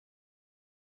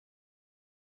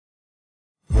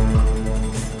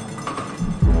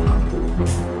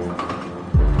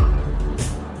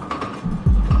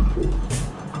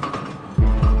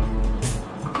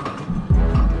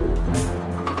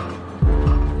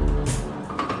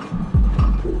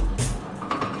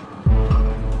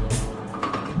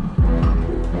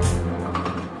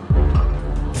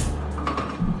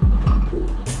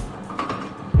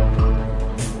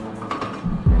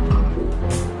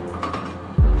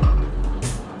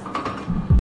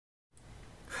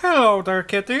Hello there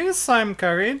kitties, I'm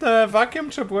Carrie, the vacuum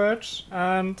tube witch,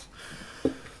 and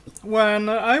when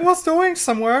I was doing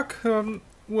some work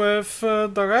with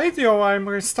the radio I'm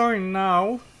restoring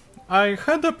now, I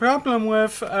had a problem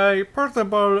with a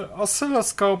portable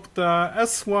oscilloscope, the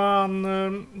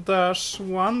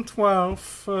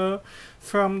S1-112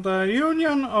 from the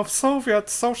Union of Soviet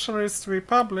Socialist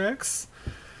Republics.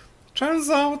 Turns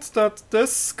out that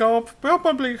this scope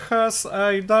probably has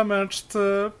a damaged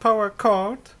power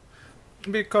cord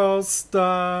because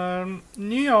the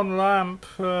neon lamp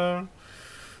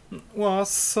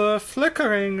was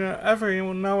flickering every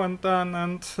now and then,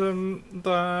 and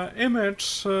the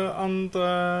image on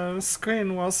the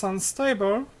screen was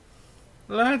unstable.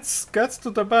 Let's get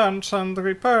to the bench and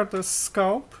repair this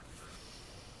scope.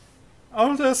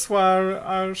 All this while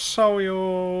I'll show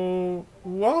you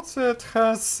what it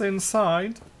has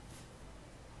inside.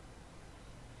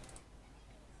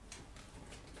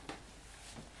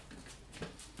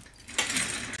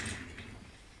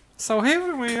 So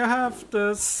here we have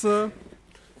this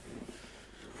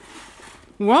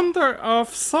wonder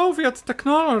of Soviet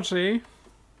technology.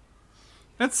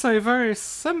 It's a very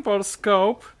simple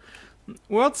scope.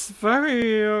 What's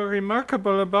very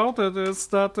remarkable about it is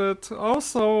that it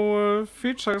also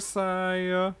features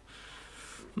a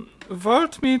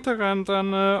voltmeter and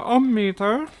an ohm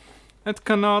meter. It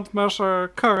cannot measure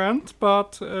current,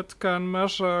 but it can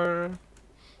measure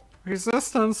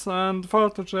resistance and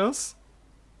voltages.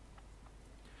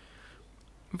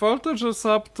 Voltage is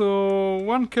up to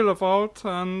 1 kilovolt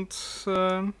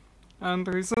and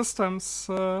resistance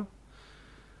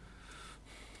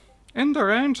in the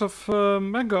range of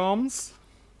megohms.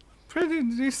 Pretty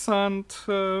decent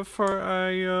for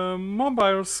a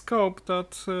mobile scope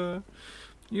that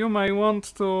you may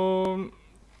want to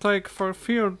take for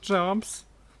field jobs.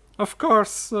 Of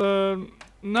course, now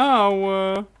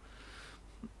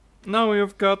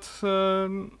you've got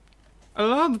a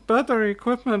lot better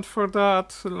equipment for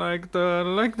that, like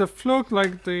the Fluke,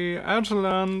 like the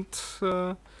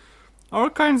Agilent, all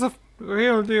kinds of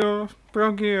real deal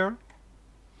pro gear.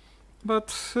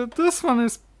 But this one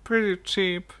is pretty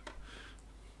cheap,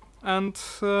 and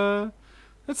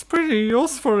it's pretty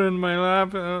useful in my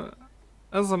lab,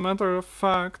 as a matter of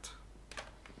fact.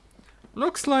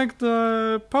 Looks like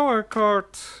the power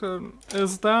cord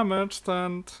is damaged,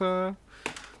 and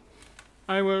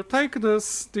I will take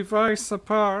this device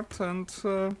apart and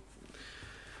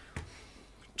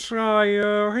try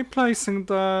replacing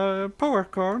the power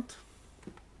cord.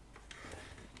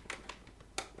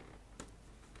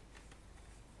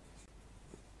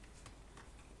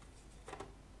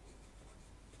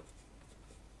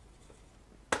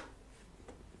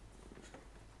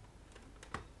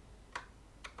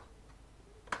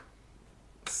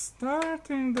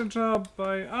 Starting the job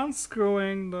by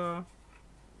unscrewing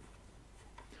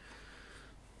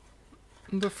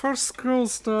the first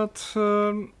screws that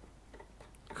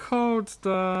hold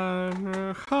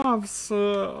the halves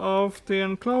of the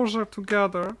enclosure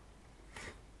together.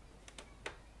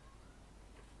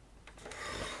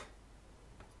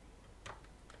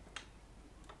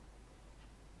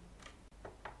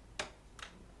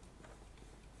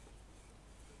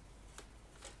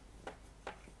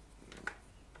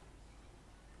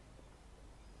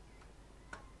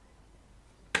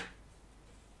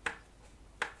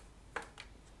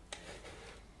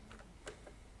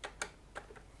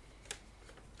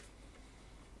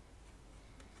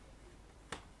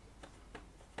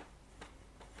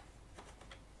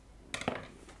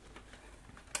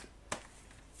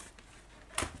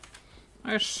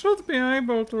 I should be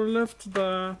able to lift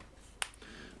the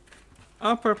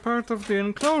upper part of the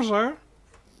enclosure,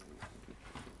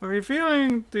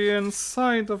 revealing the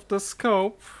inside of the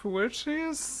scope, which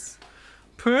is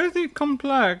pretty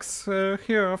complex.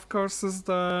 Here, of course, is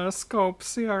the scope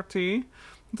CRT.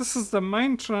 This is the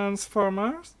main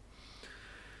transformer.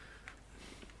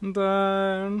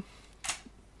 The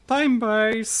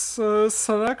time-base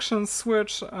selection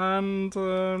switch and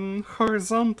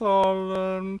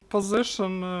horizontal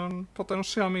position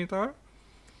potentiometer.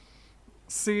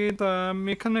 See the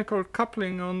mechanical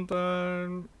coupling on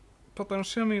the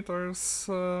potentiometer's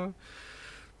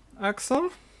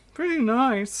axle? Pretty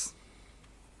nice.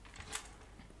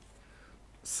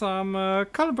 Some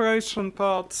calibration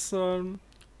pods.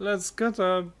 Let's get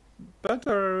a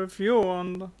better view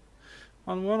on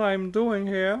what I'm doing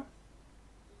here.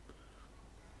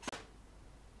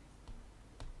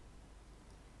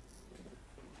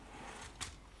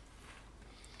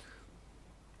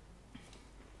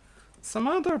 Some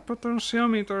other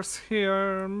potentiometers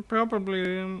here,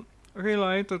 probably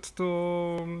related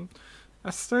to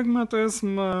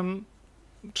astigmatism,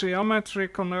 geometry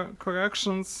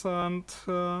corrections and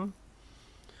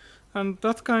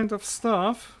that kind of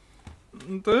stuff.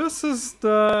 This is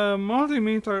the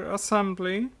multimeter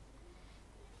assembly,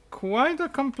 quite a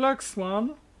complex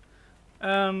one,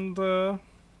 and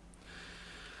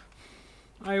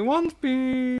I won't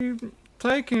be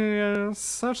taking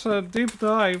such a deep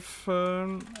dive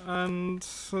and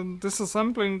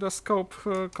disassembling the scope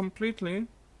completely.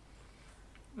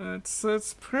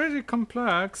 It's pretty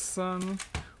complex, and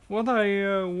what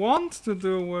I want to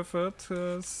do with it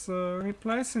is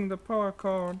replacing the power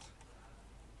cord.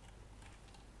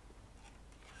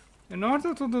 In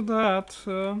order to do that,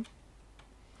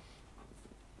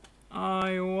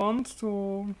 I want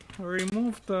to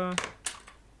remove the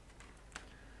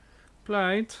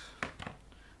plate,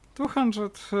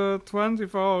 220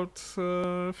 volt,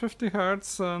 50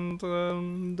 hertz, and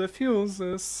the fuse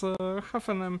is half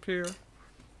an ampere.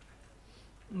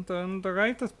 And then the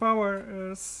rated power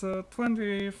is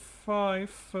 25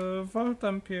 volt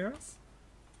amperes.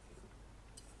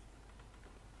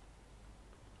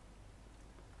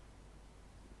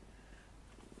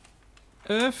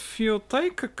 If you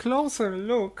take a closer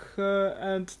look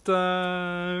at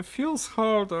the fuse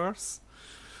holders,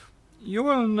 you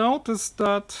will notice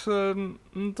that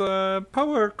the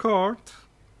power cord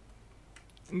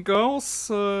goes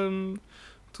to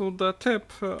the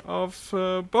tip of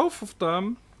both of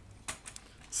them.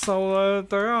 So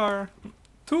there are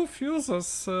two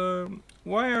fuses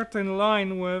wired in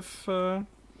line with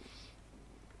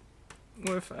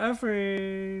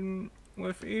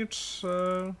each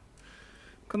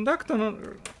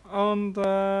conductor on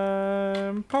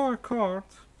the power cord.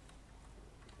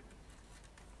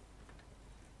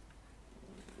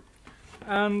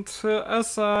 And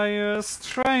as I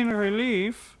strain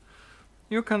relief,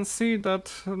 you can see that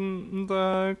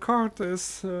the cord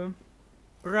is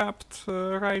wrapped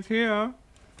right here.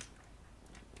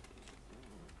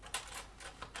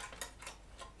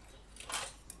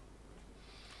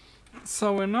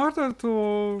 So in order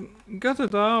to get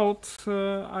it out,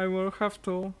 I will have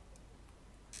to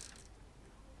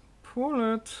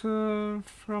pull it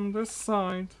from this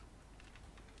side.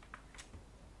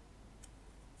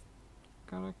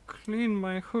 Gotta clean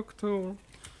my hook tool.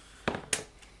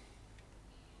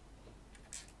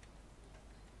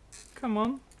 Come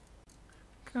on.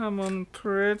 Come on,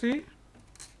 pretty.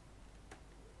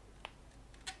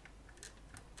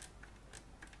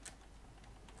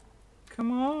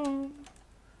 Come on.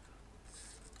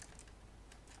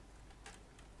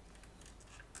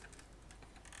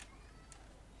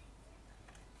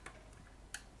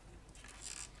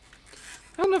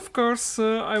 And of course,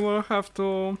 I will have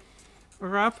to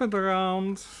wrap it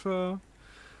around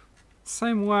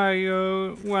same way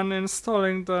when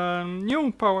installing the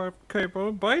new power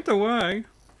cable. By the way,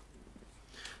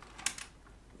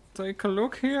 take a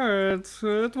look here.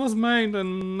 It was made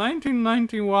in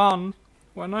 1991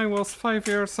 when I was 5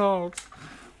 years old.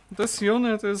 This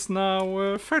unit is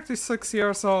now 36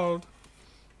 years old.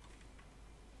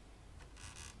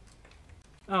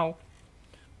 Oh,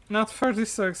 not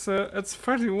 36, it's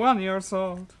 31 years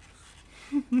old.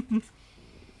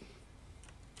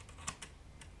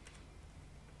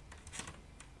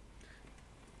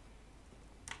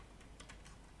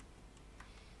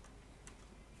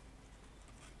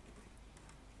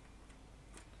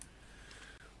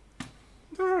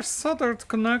 There are soldered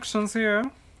connections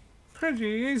here, pretty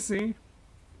easy.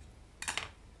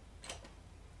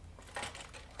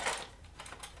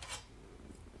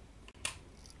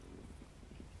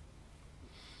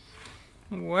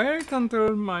 Wait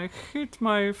until I heat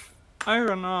my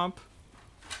iron up.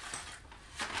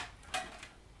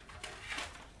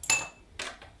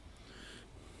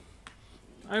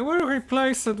 I will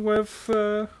replace it with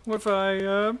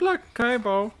a black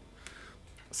cable,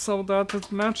 so that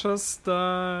it matches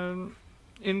the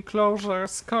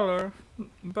enclosure's color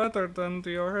better than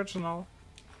the original.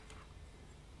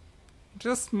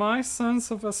 Just my sense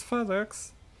of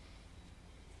aesthetics.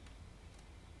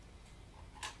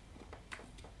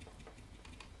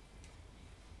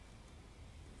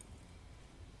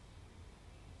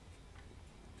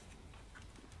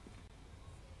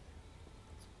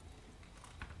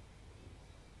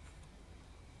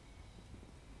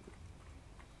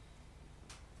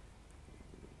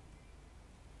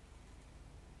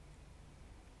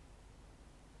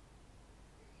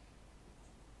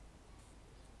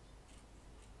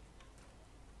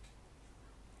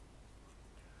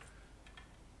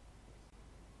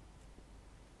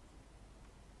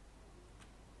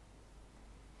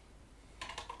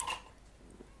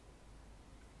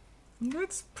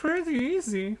 That's pretty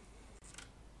easy.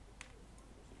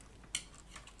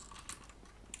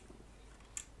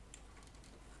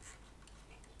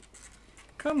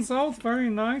 comes out very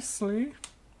nicely.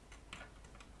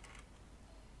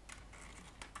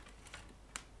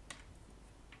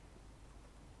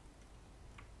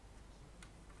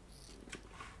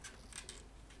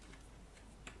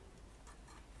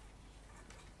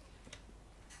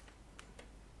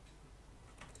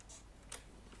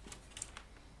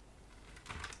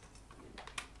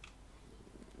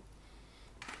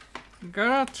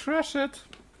 Gotta trash it.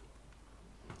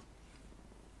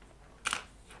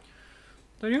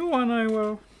 The new one I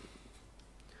will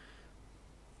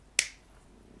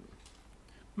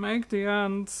make the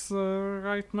ends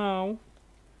right now,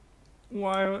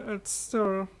 while it's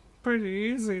still pretty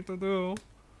easy to do.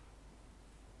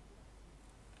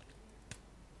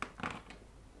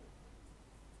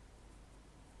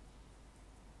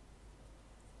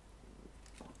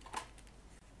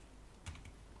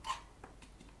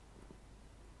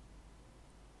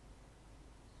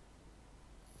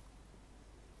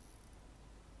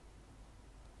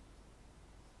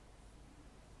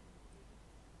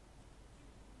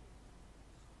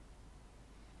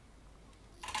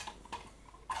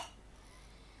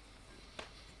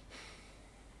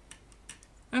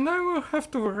 And I will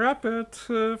have to wrap it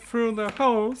through the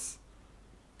hose.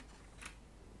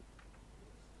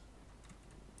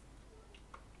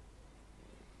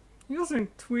 Using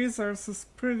tweezers is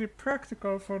pretty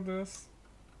practical for this.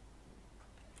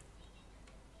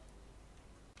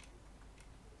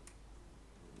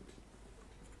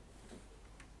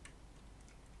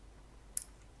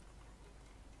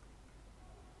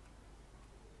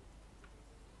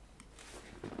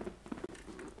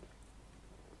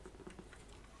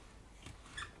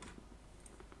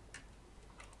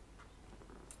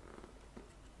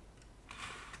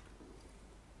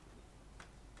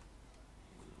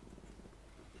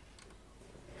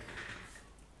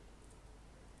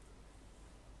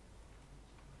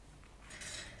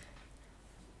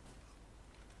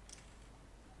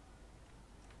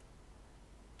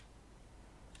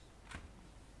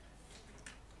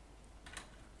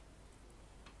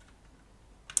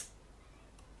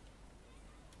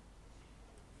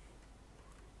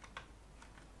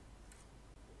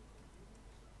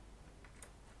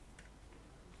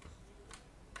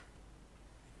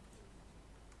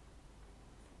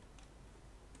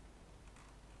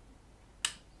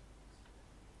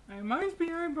 I might be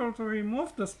able to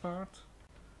remove this part.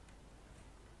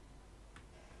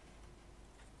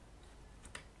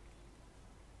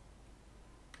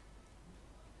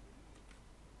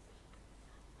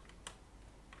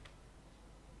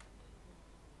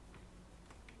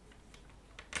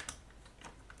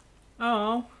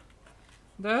 Oh,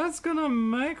 that's gonna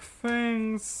make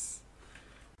things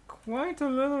quite a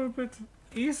little bit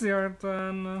easier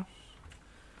than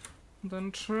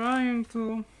trying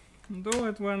to do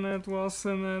it when it was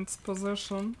in its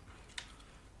position.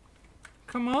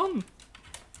 Come on!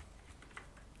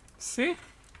 See?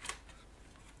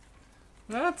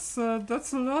 That's a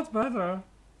lot better.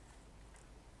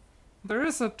 There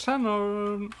is a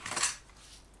channel.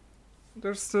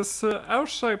 There's this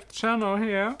L-shaped channel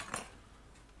here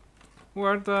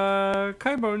where the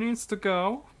cable needs to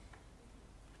go.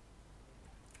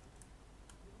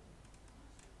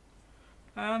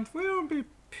 And we'll be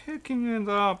picking it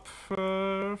up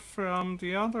from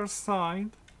the other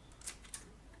side.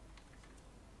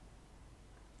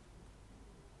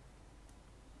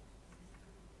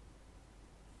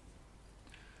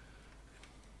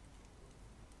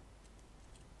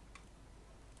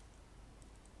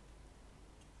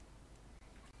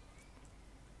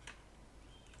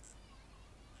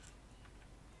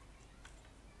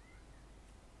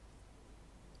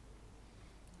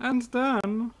 And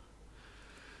then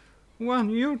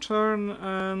one U-turn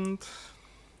and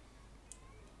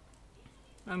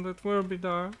it will be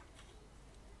there.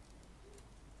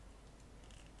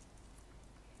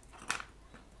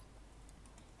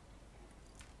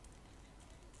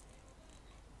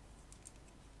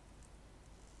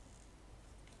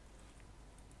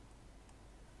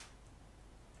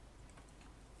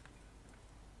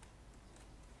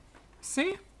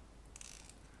 See?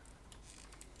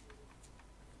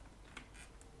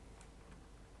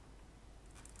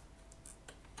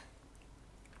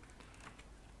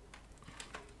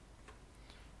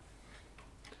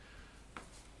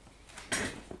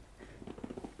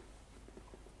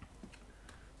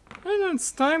 And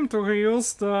it's time to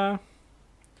reuse the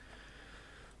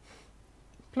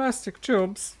plastic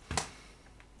tubes.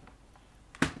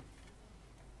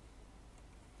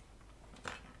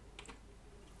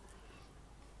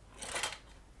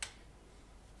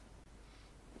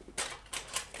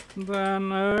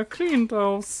 Then clean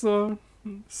those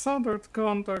soldered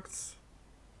contacts.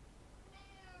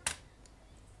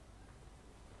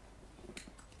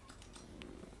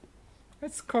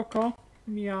 It's Coco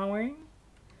meowing.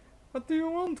 What do you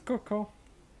want, Coco?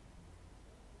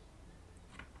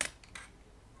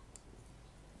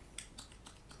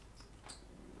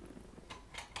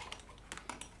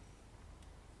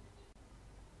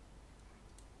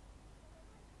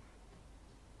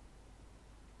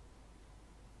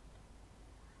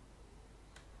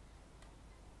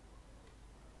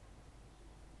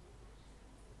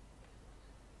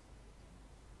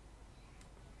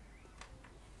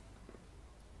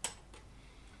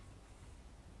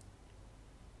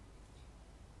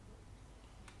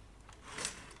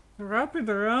 Wrap it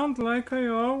around like I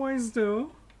always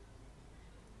do.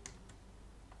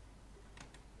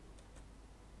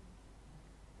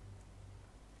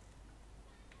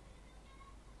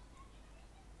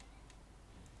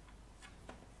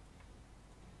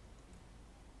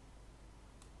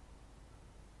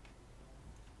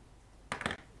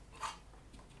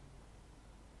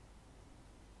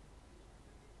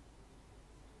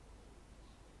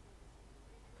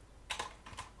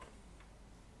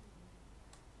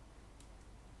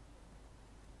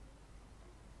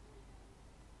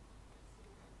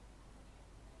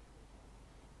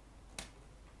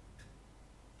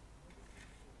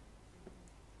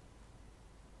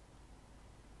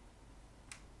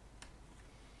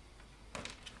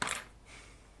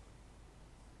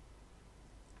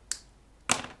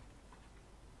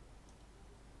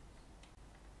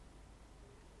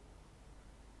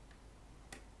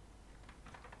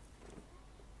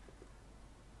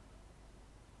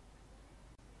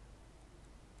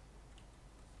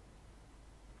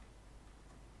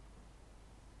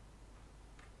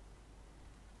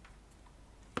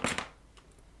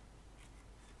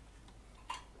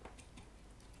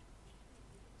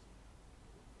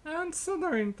 And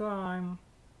soldering time.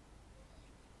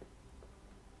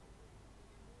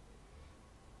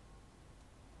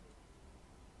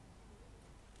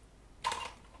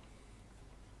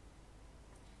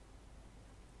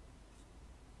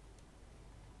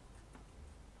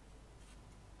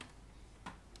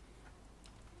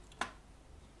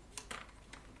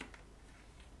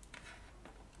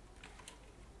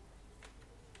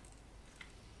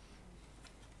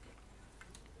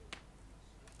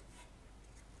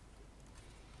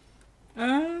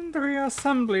 And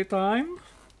reassembly time.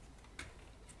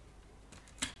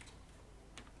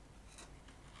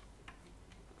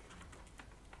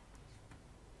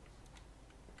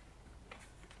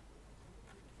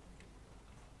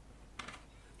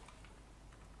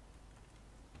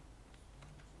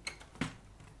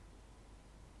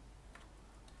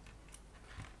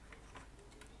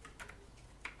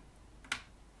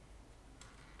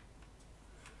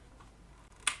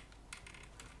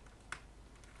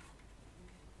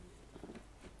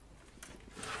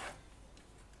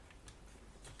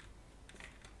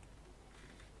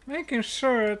 Making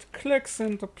sure it clicks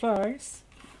into place.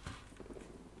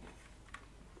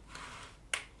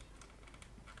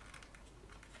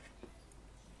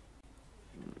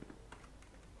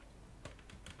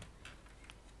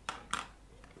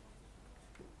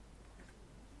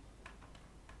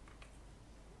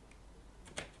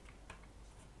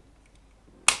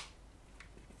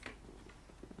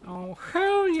 Oh,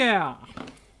 hell yeah!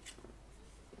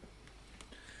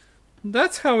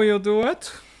 That's how you do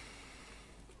it.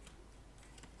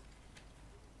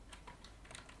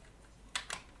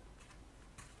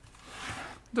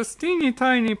 This teeny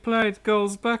tiny plate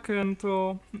goes back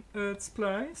into its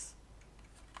place.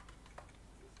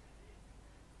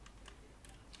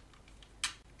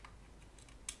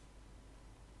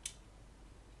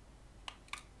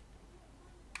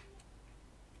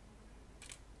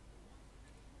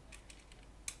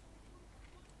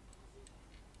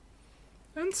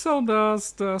 And so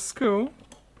does the screw.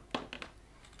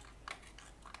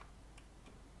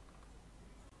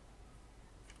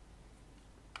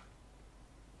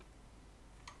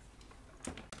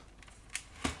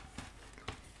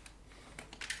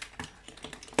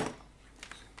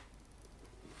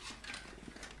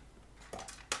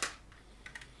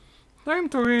 Time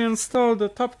to reinstall the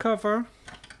top cover.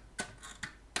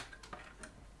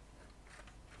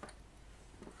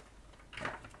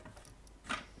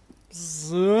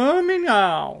 Zooming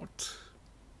out.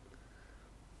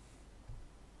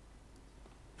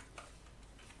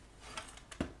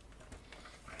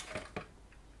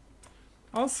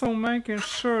 Also making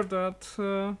sure that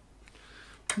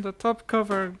the top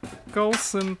cover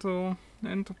goes into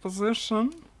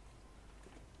position.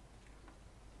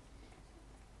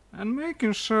 And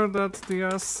making sure that the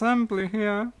assembly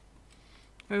here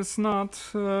is not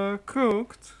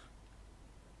cooked.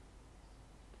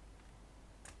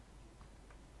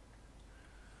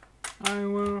 I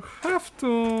will have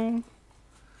to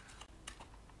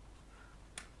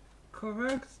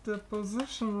correct the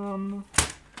position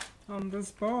on this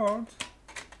board.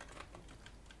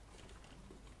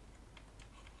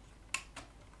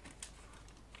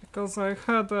 Because I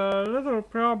had a little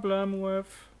problem with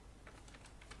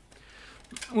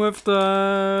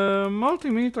the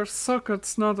multimeter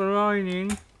sockets not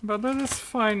aligning, but that is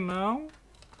fine now.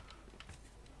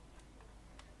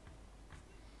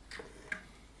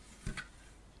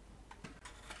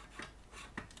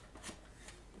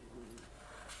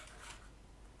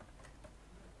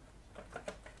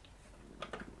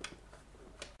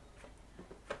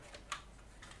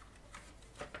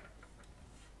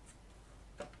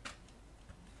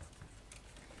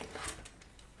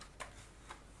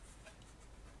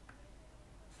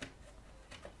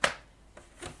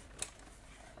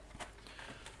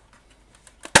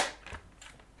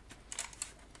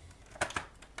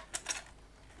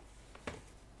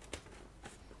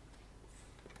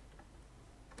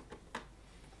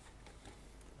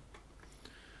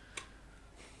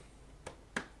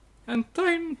 And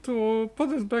time to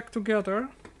put it back together.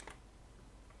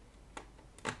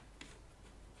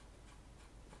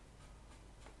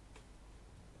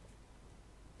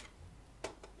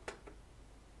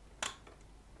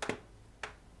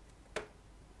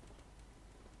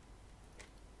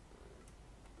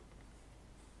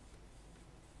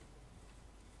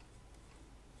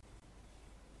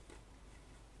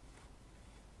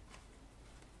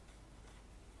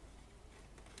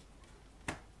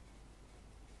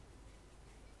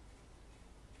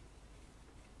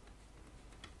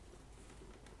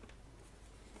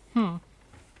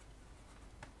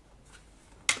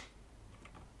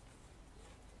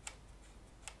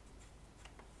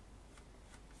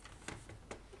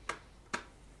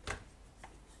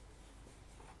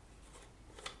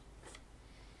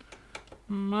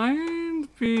 Might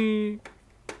be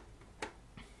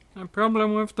a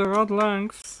problem with the rod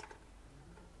lengths.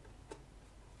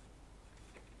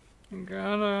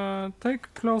 Gotta take a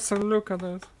closer look at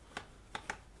it.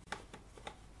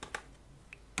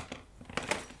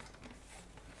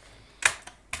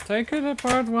 Take it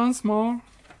apart once more.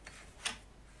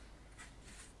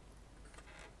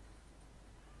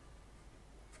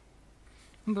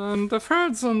 Then the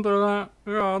threads on the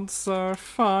rods are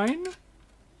fine.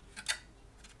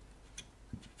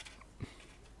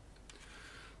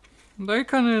 They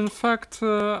can in fact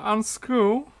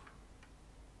unscrew.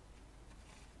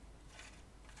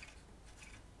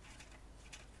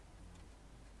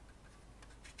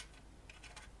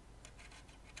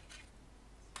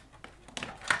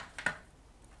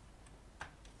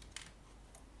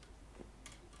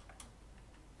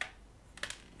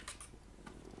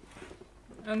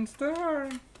 And there are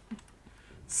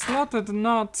slotted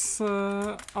nuts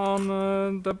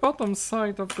on the bottom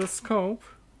side of the scope.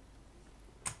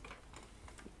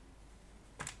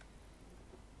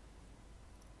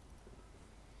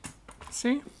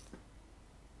 See?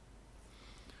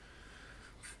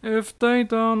 If they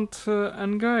don't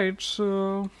engage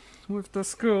with the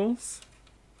screws,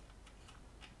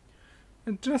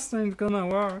 it just ain't gonna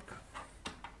work.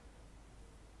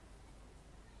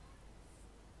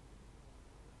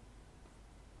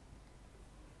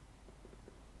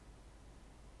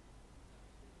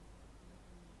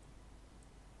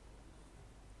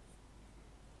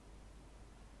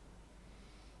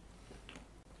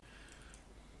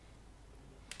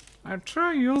 I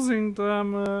try using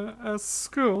them as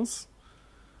screws.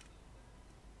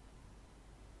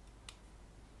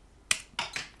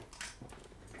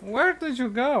 Where did you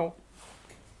go?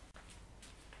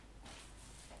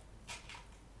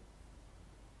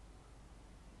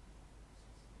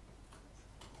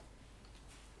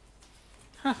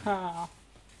 Haha.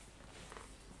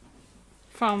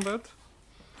 Found it.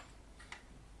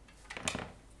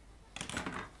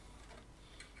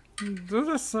 Do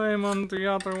the same on the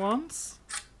other ones.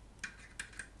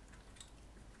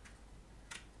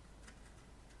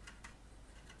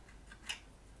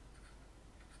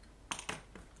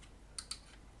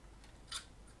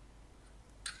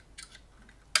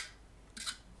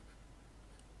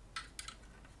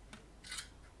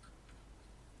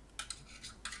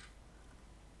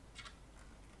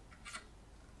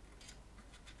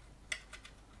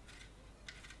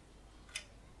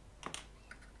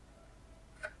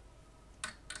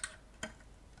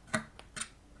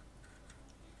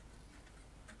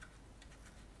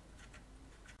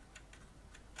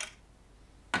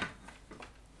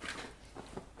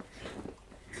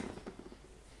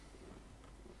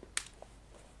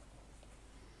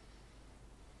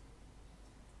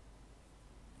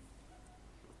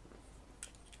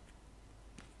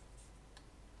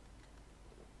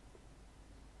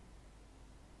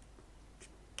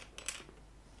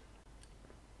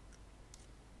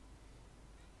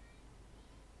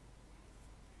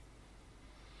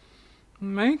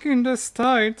 Making this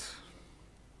tight,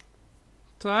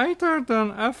 tighter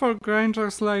than F4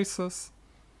 Granger's laces.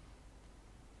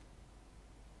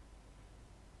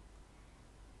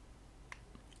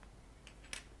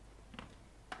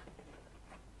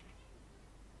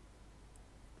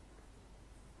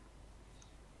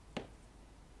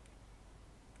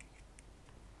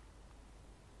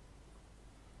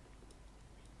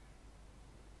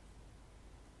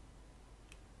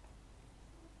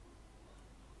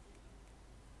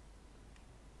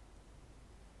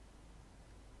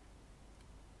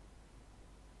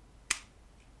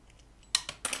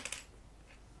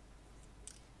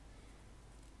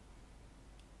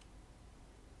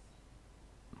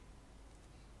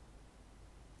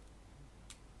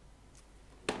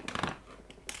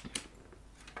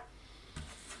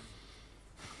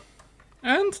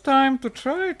 And time to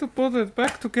try to put it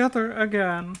back together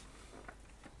again.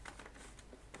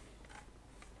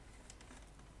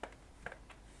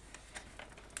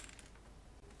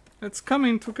 It's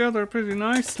coming together pretty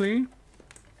nicely.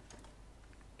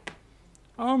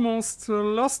 Almost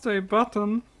lost a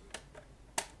button.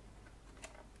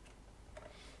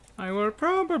 I will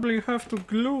probably have to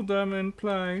glue them in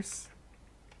place.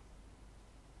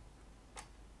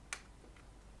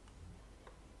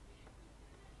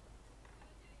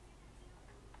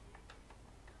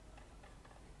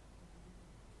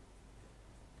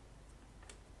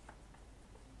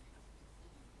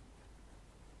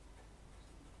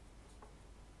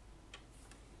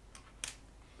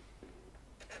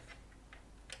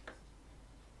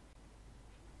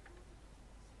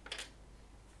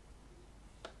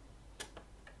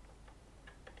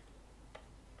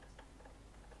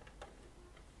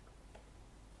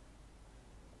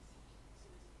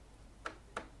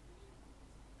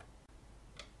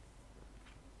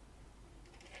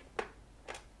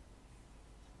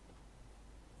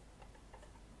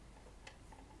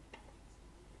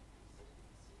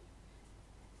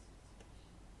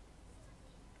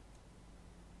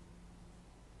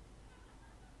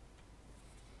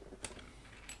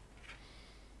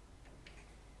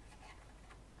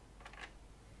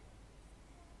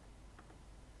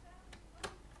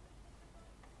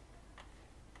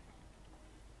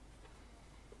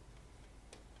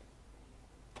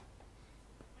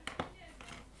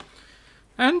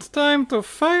 And time to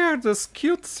fire this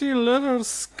cutesy little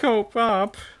scope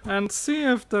up and see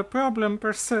if the problem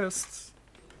persists.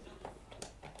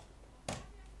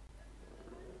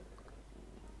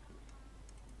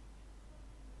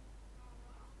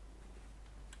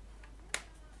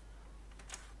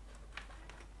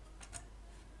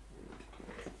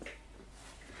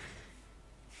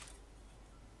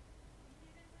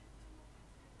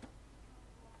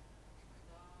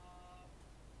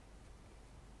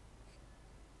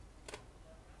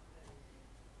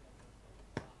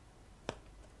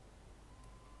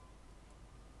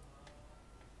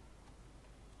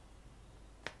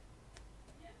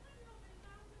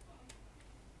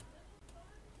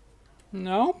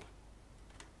 Nope.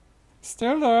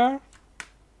 Still there.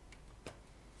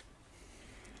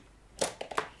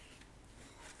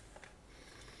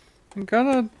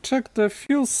 Gotta check the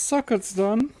fuse sockets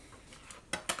done.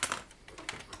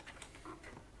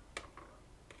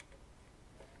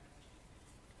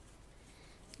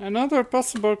 Another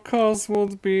possible cause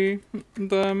would be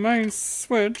the main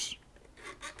switch.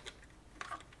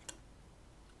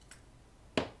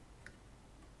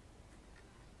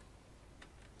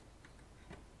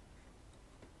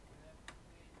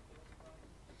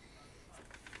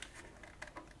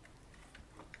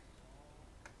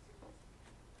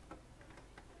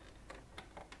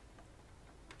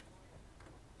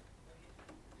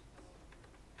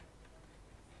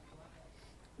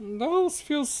 Those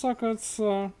fuse sockets,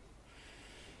 they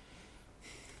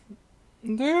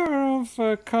are of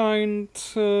a kind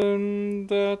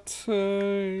that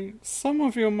some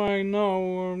of you might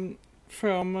know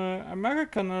from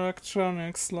American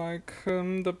electronics, like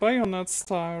the bayonet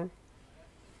style.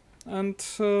 And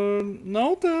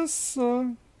notice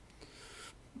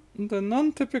the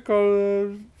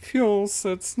non-typical fuse,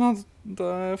 it's not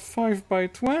the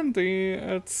 5x20,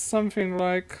 it's something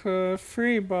like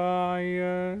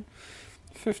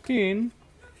 3x15.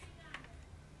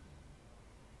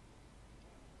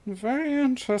 Very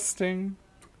interesting.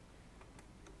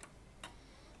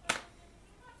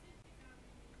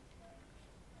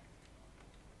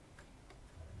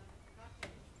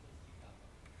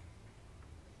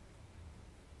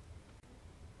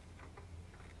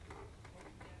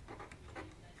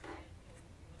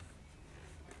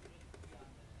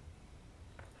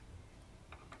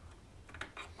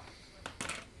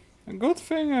 A good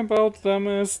thing about them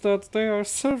is that they are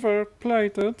silver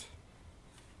plated.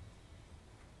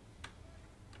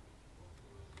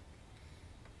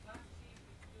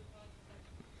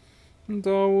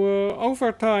 though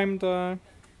over time the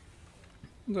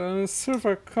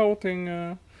silver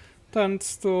coating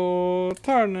tends to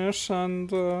tarnish and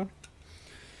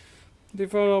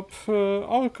develop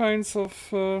all kinds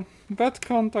of bad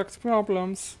contact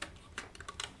problems.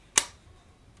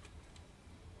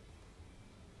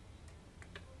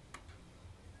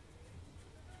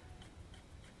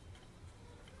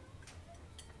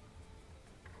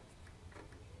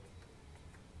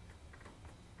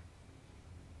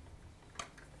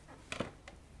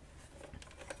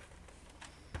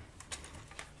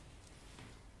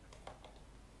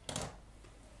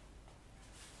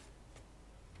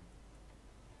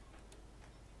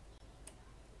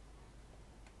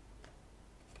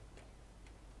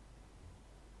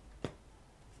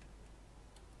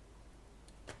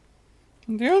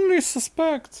 The only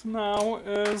suspect now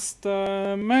is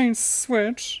the main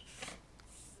switch.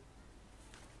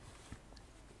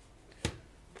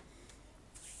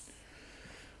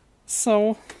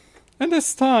 So it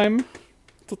is time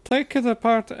to take it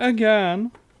apart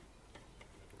again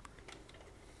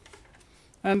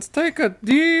and take a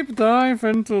deep dive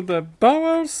into the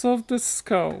bowels of the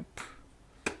scope.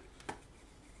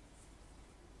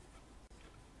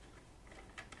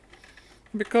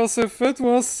 Because if it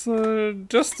was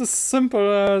just as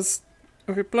simple as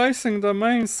replacing the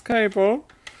mains cable,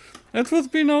 it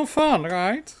would be no fun,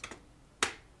 right?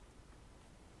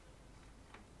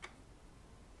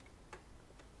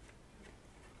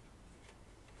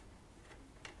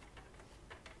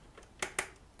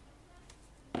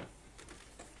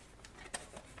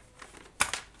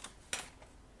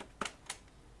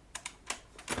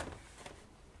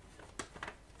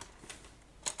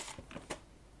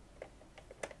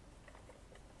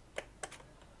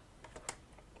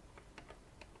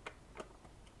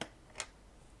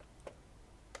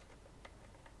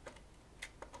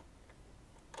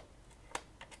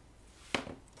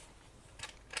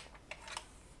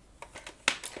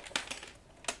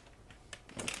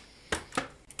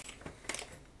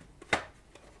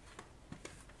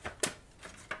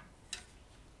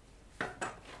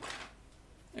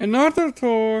 In order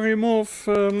to remove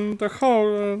the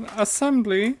whole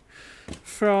assembly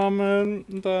from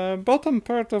the bottom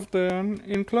part of the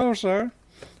enclosure,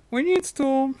 we need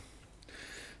to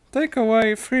take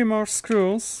away 3 more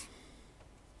screws.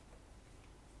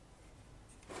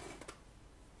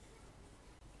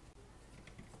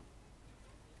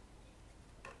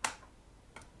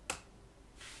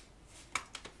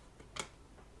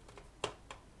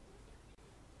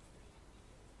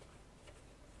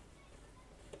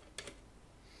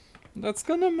 That's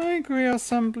gonna make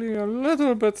reassembly a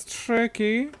little bit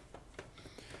tricky,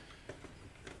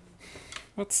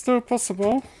 but still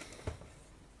possible.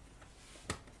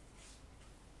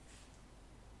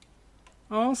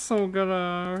 Also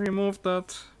gotta remove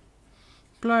that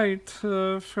plate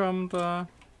from the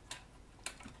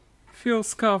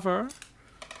fuse cover.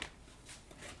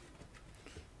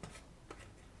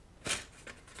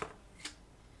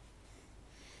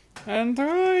 And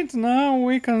right now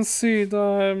we can see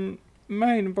the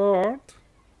main board.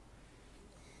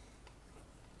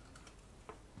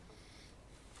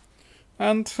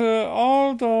 And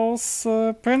all those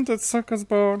printed circuit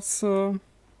boards,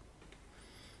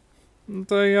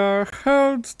 they are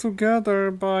held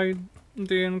together by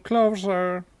the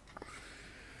enclosure.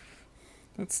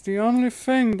 That's the only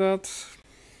thing that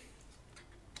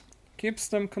keeps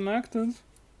them connected.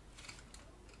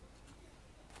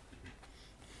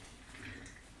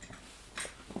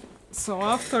 So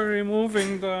after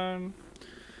removing the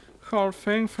whole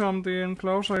thing from the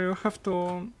enclosure, you have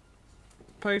to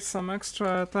pay some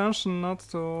extra attention not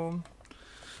to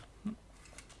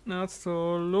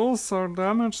lose or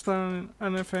damage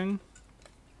anything.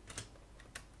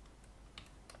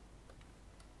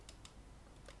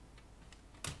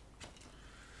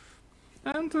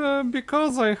 And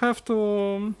because I have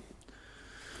to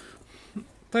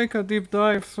take a deep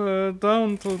dive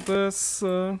down to this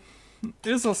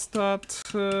isostat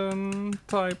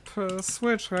type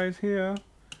switch right here,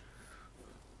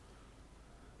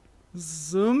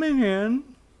 zooming in,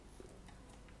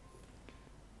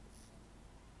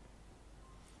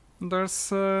 there's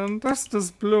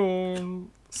this blue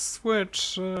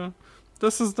switch.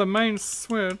 This is the main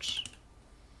switch,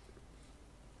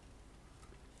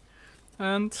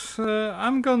 and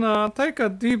I'm gonna take a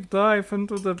deep dive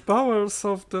into the bowels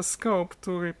of the scope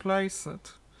to replace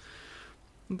it.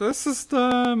 This is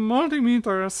the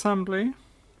multimeter assembly,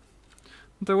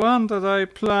 the one that I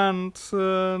planned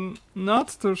not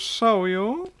to show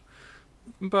you,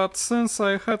 but since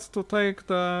I had to take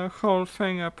the whole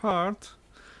thing apart,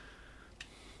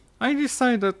 I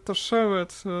decided to show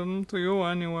it to you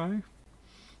anyway.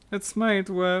 it's made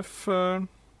with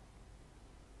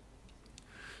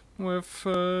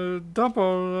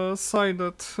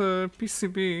double-sided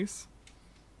PCBs.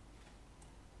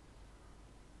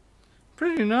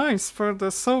 Pretty nice for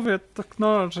the Soviet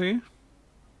technology.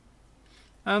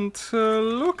 And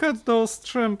look at those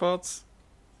trim pods.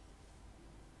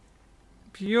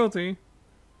 Beauty.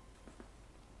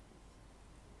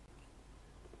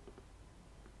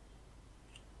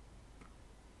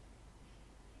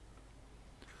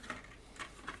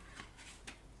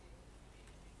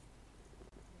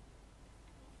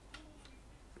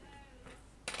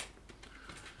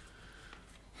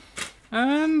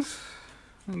 And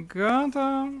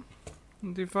gotta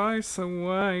devise a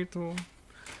way to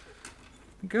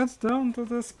get down to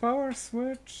this power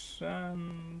switch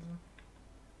and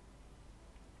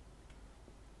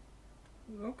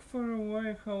look for a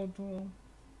way how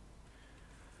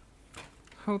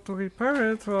to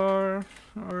repair it or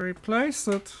replace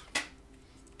it.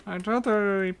 I'd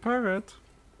rather repair it.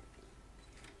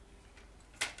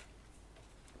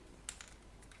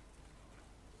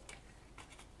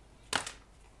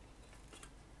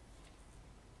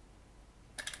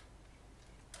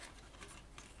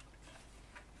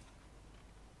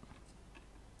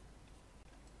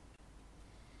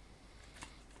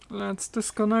 Let's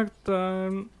disconnect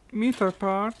the meter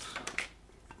part.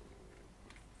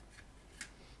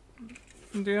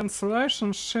 The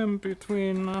insulation shim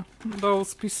between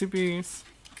those PCBs.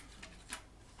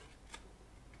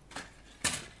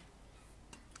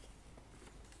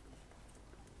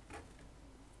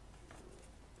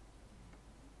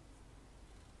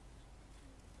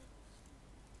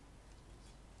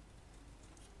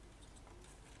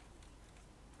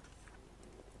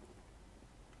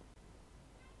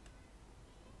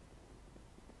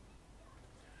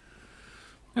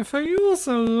 If I use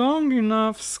a long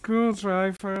enough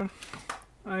screwdriver,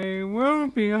 I will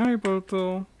be able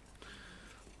to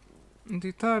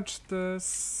detach the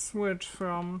switch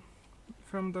from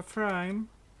the frame.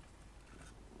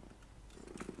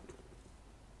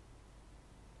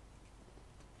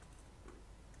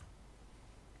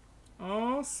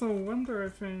 Also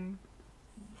wondering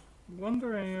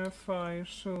if I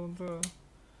should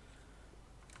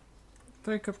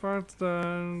take apart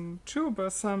the tube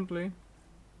assembly.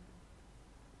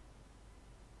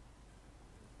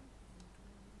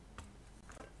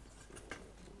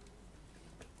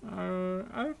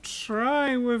 I'll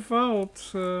try without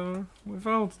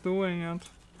doing it.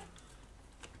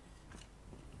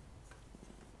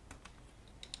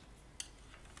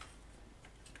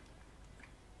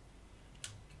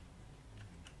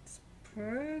 It's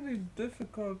pretty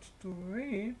difficult to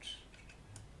reach.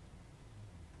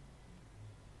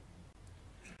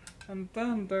 And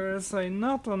then there is a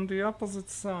nut on the opposite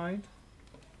side.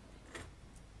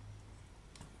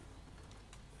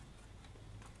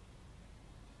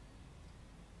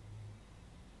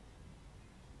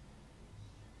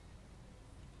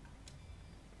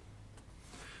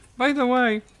 By the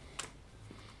way,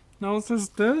 notice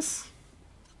this?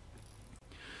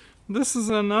 This is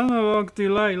an analog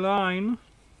delay line.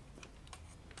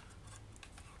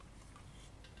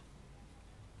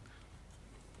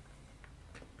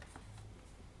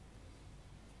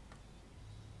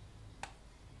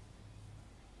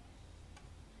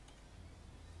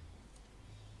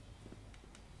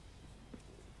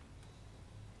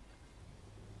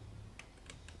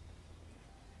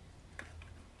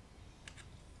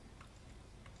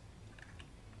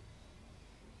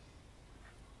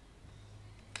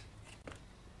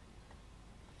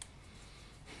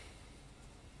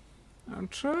 I'll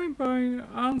try by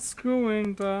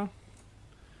unscrewing the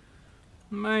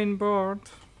main board.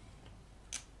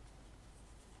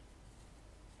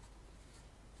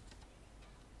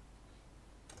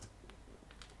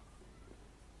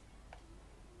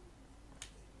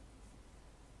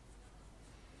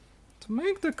 To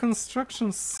make the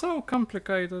construction so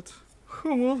complicated,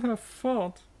 who would have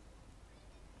thought?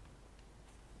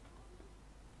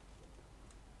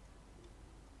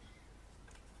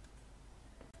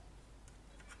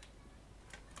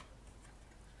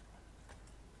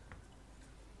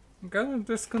 Gotta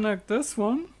disconnect this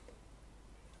one.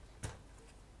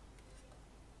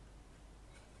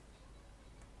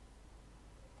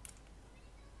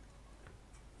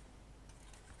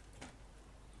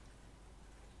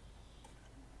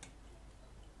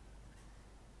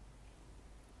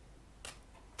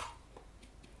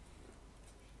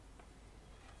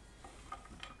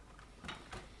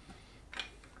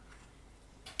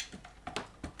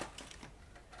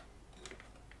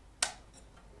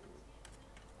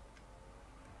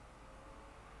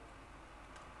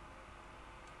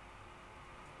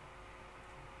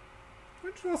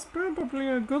 which was probably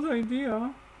a good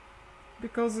idea,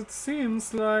 because it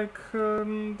seems like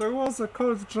there was a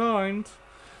cold joint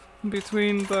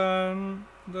between the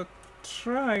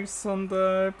trace on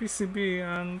the PCB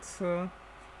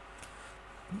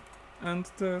and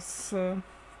this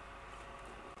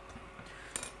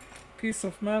piece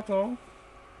of metal,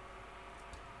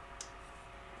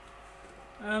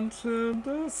 and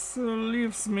this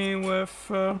leaves me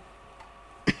with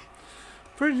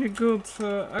pretty good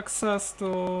access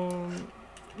to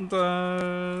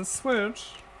the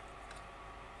switch.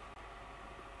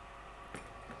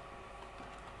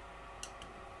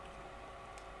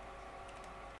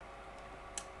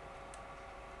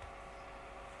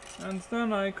 And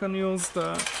then I can use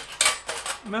the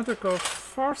medical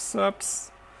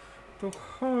forceps to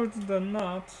hold the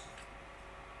nut.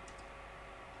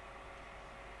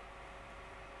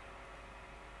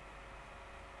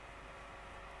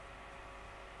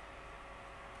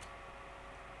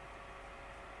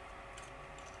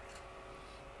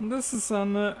 This is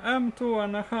an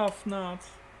M2.5 nut.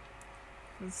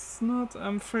 It's not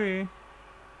M3.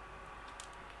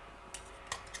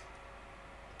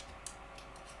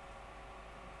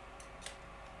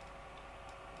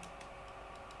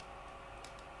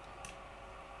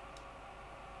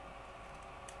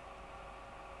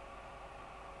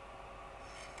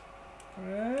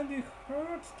 Really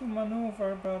hard to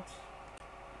maneuver, but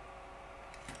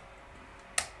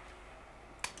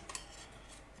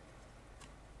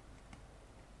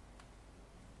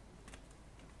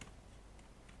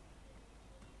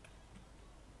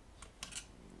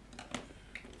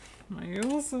I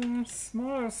use a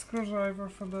smaller screwdriver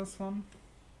for this one.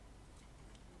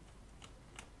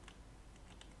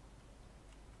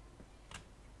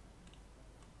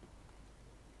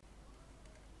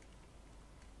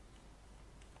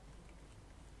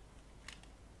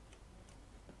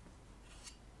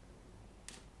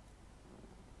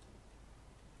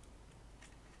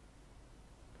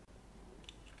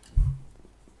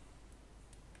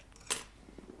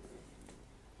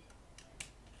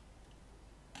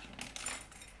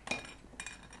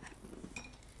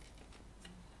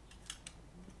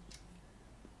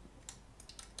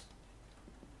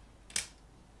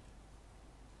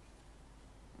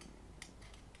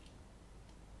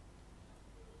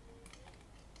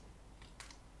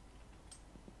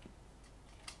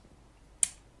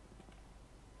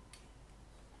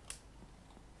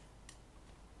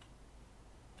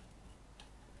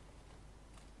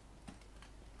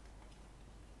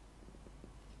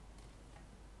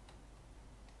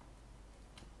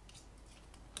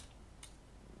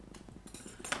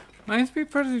 Might be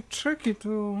pretty tricky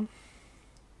to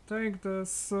take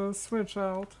this switch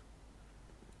out.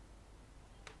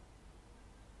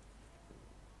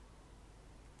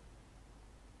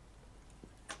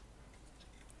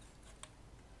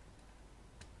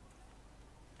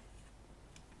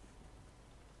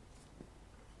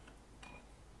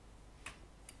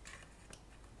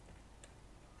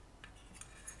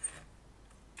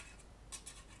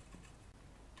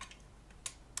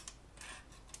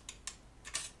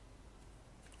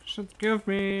 Should give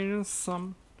me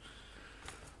some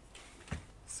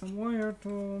wire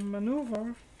to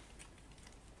maneuver.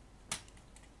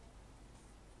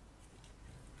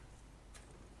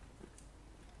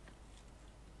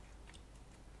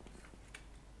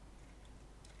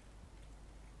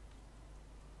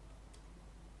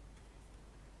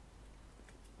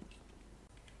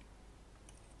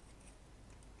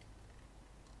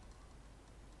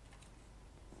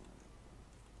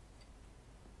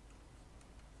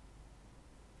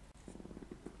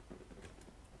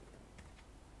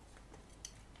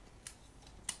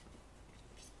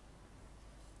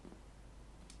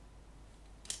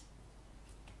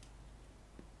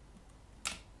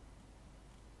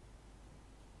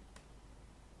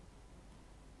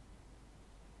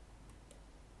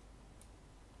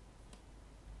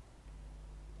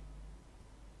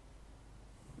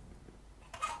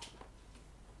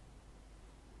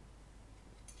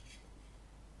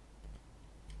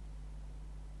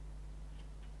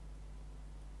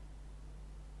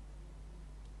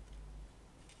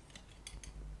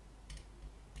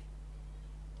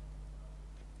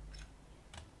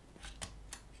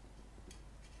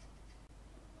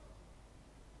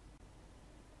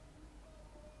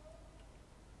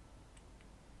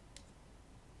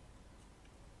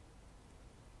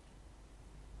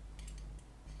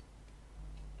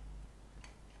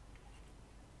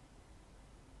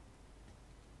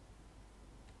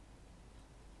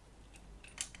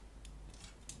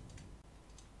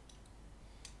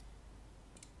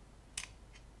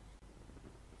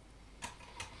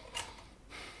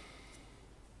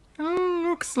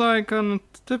 looks like a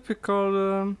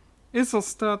typical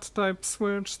isostat type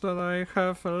switch that I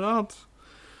have a lot.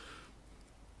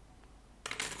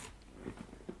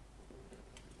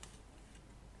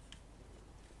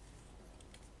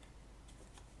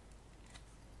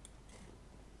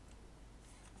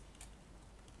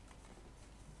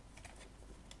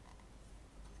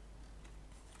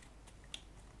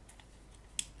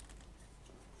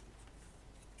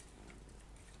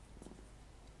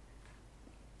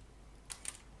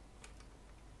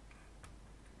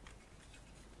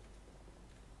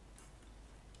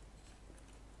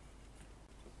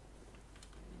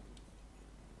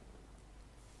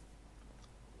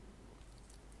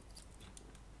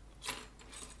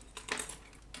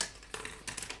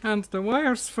 And the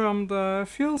wires from the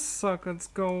fuse sockets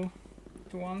go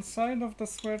to one side of the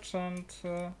switch, and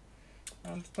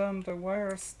then the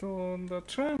wires to the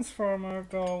transformer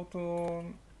go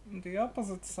to the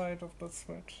opposite side of the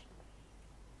switch.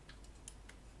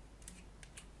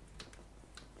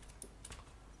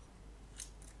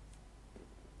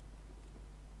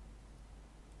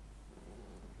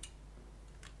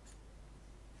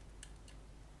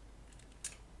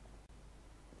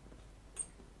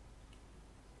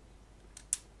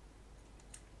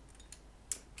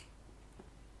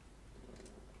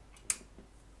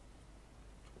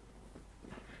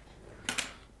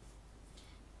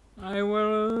 I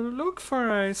will look for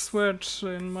a switch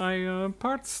in my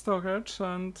part storage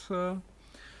and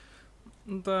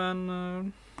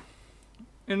then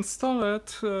install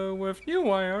it with new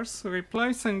wires,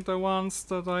 replacing the ones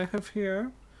that I have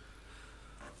here.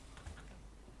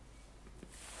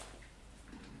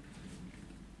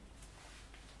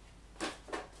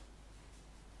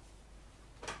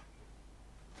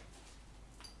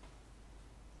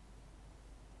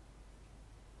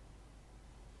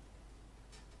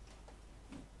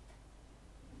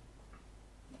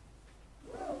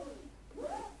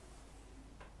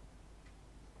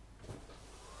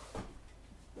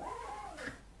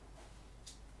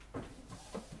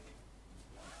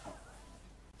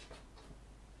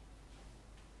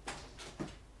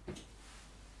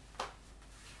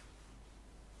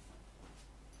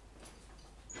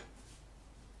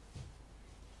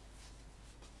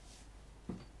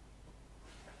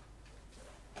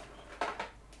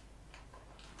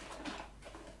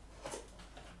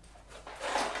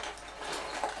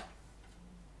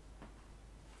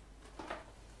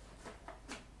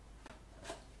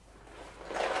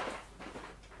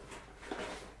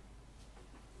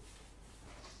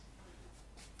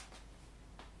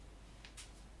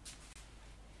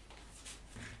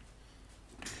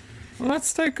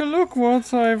 Let's take a look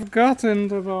what I've got in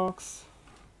the box.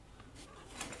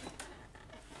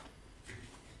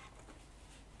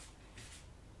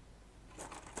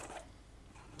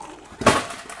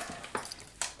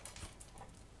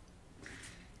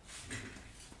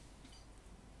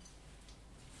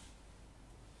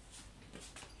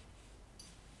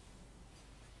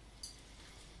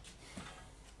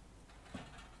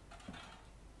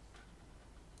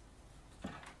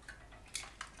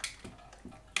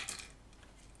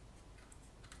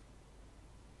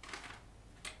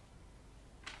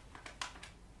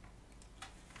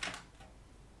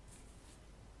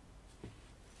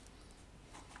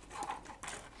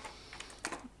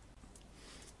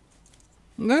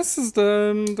 This is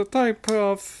the type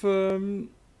of the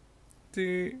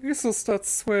isostat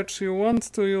switch you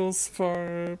want to use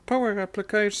for power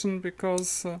application,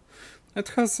 because it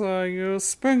has a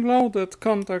spring-loaded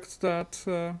contact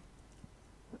that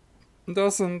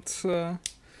doesn't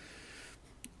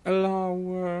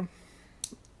allow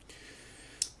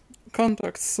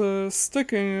contacts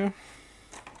sticking.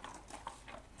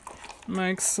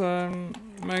 Makes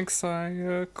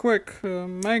a quick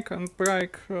make and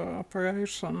break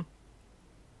operation.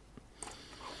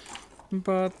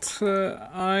 But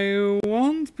I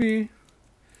won't be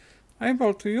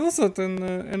able to use it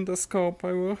in the scope.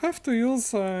 I will have to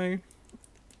use a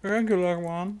regular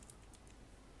one.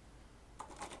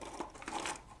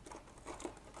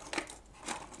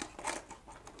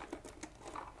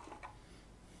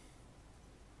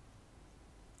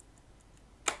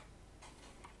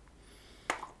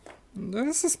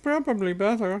 This is probably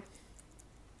better.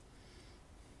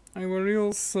 I will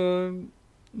use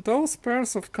those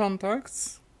pairs of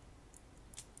contacts.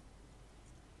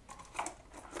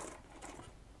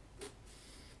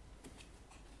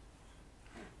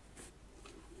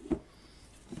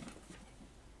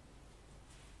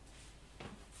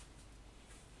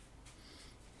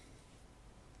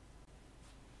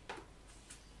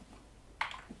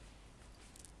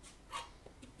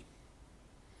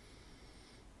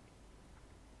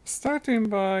 Starting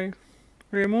by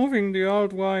removing the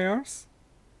old wires.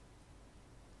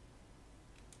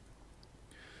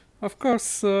 Of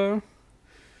course,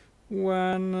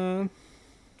 when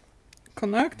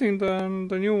connecting the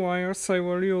new wires, I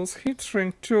will use heat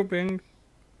shrink tubing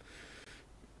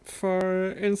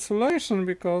for insulation,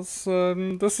 because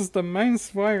this is the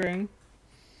mains wiring.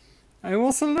 I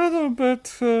was a little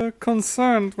bit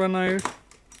concerned when I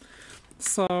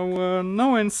saw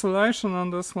no insulation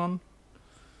on this one.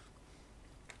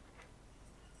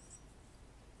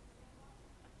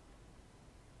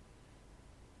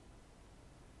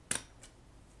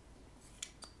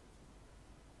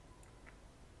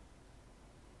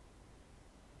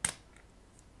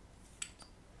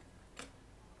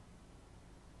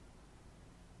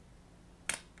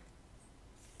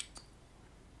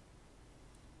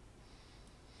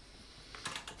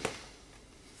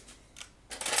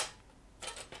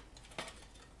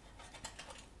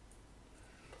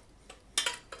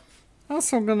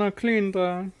 Also gonna clean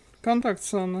the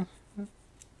contacts on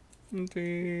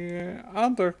the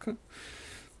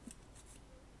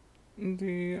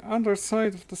other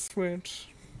side of the switch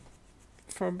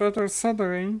for better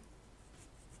soldering.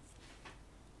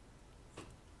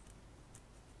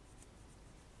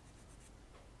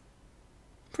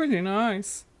 Pretty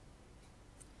nice.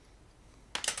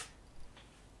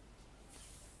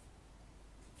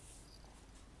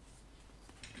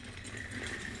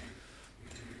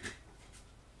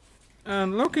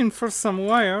 And looking for some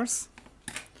wires,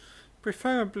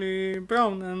 preferably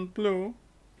brown and blue.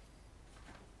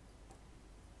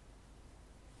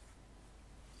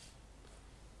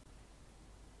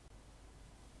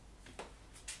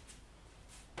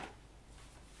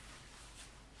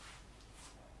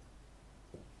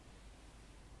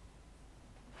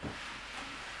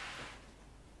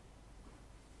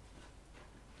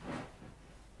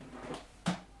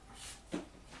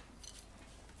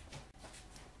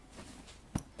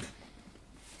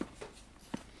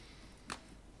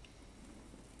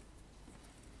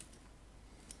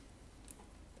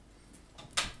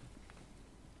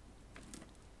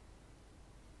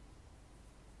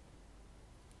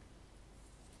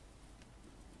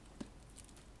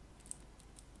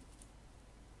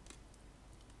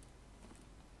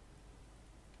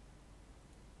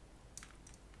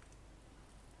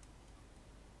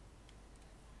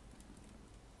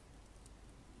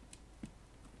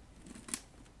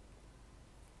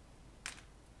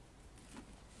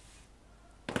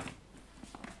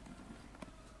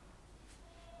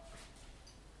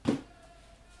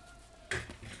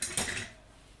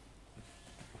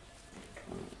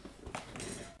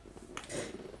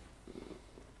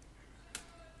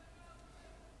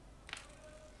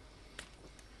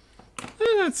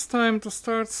 And it's time to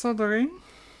start soldering.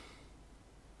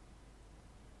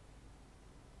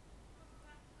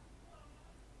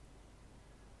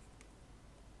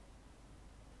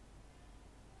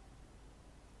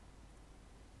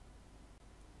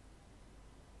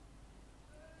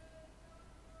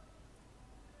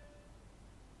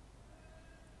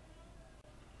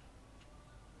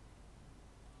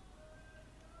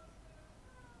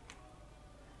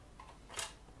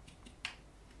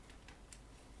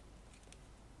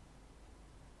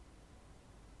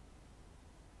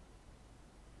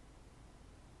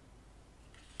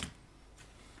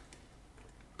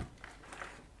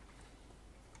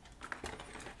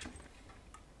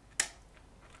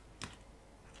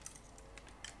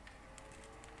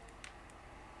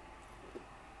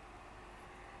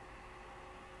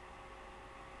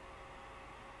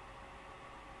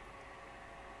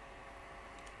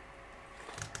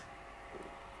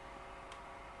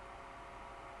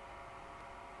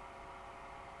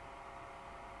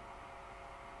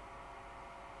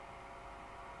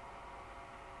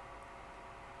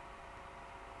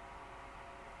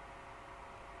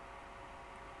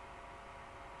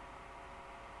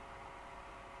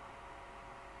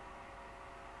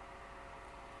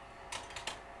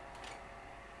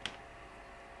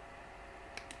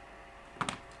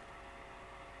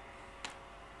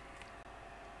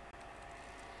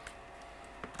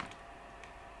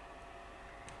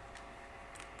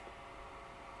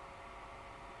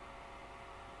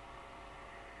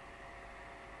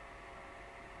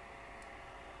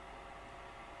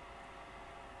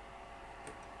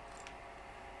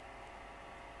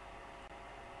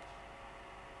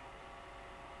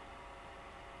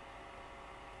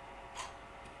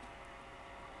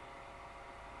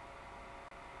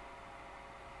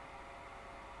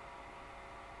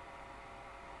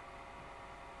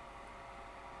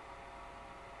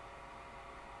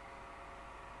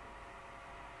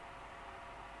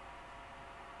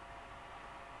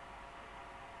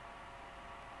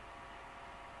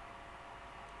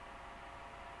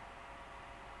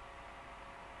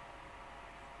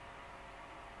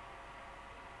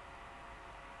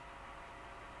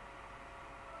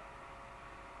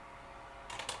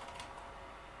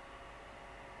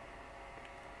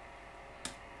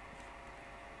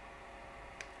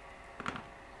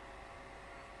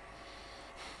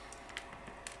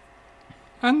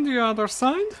 And the other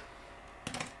side.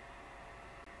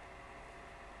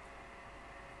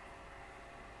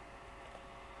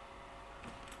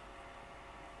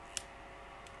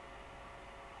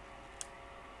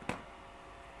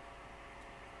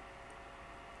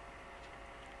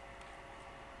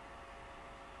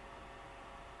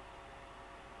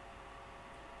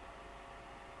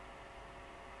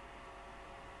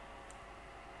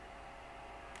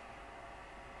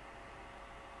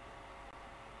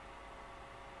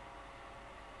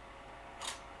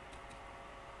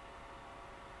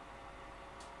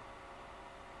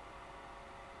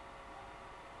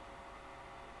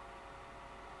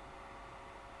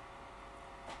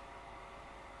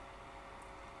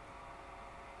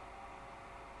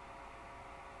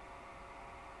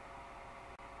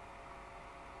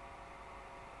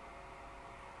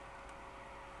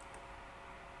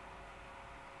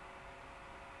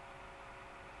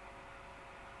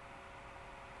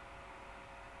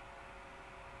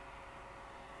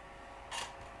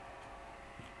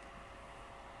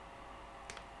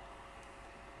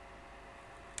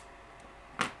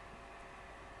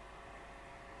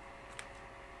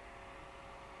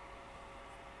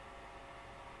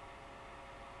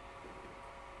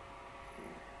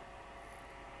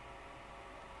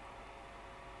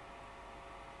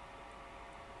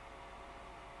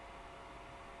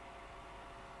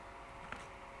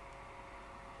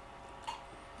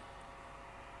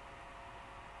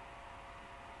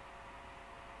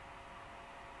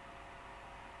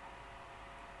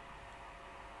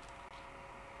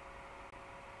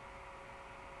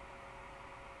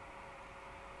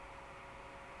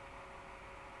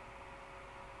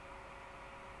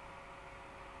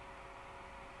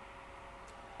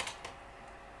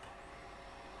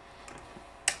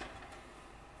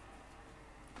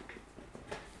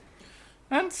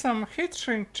 And some heat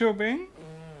shrink tubing.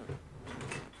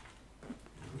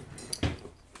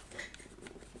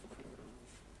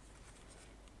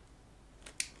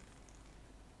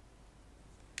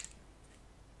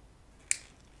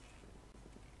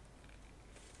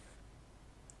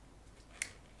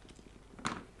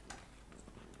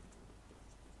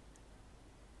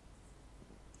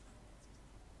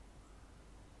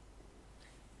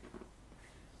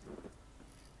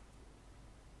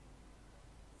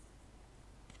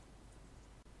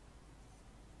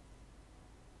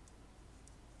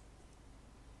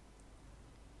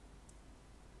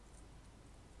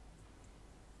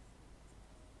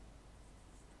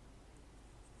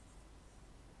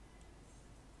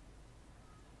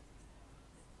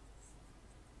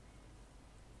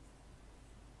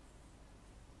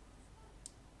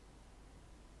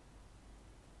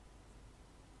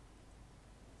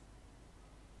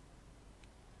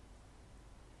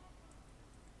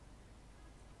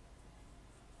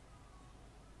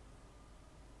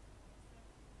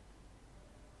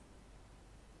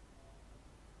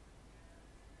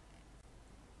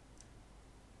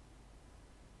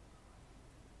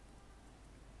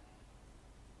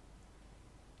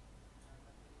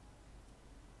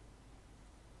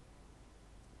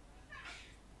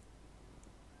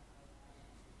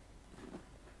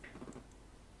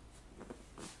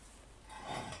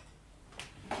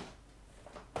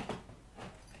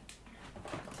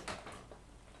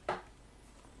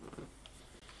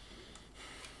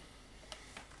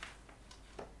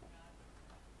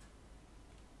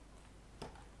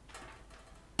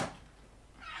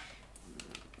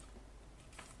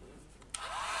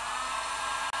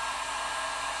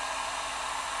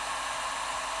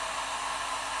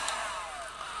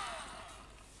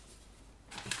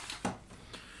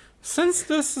 Since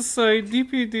this is a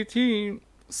DP-DT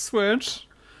switch,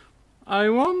 I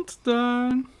want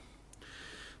the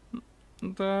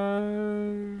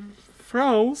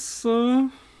throws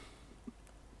to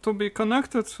be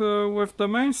connected with the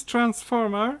mains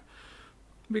transformer,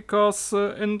 because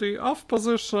in the off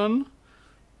position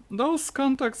those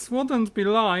contacts wouldn't be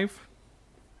live.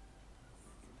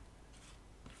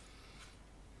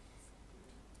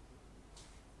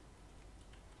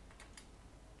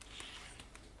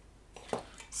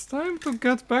 It's time to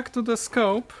get back to the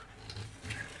scope.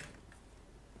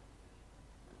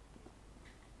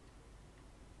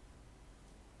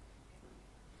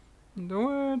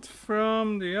 Do it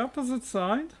from the opposite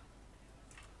side.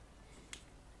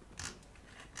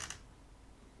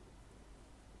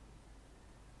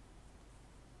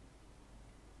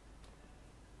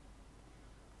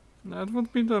 That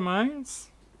would be the mains.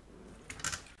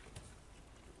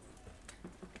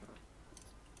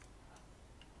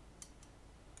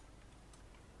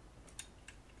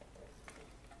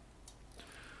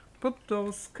 Put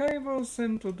those cables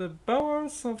into the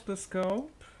bowers of the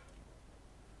scope.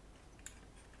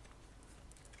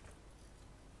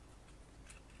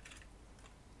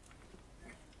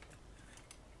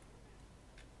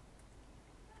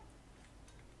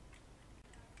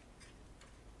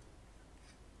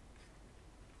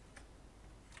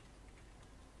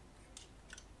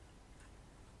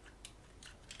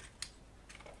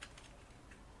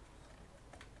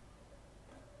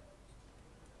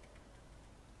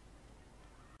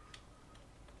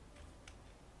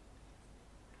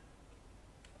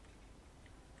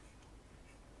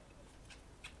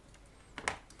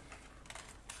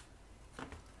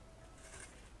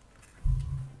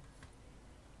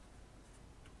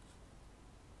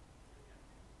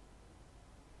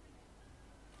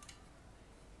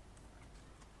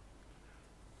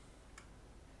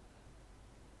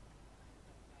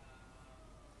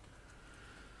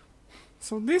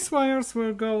 So these wires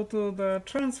will go to the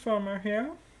transformer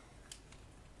here.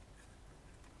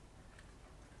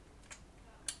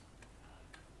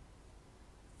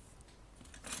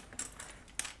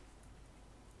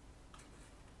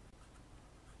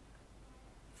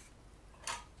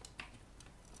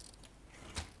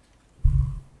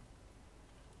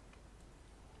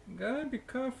 Gotta be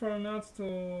careful not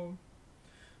to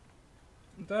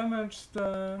damage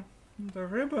the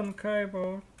ribbon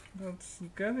cable that's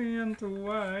getting into the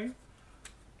way.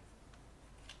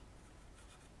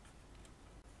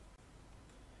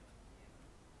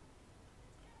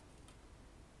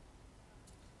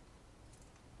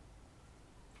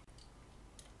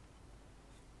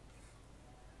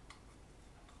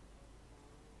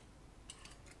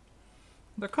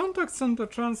 The contacts in the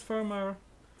transformer,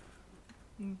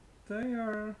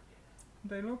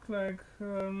 they look like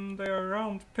they are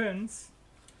round pins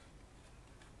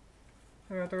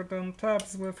rather than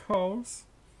tabs with holes.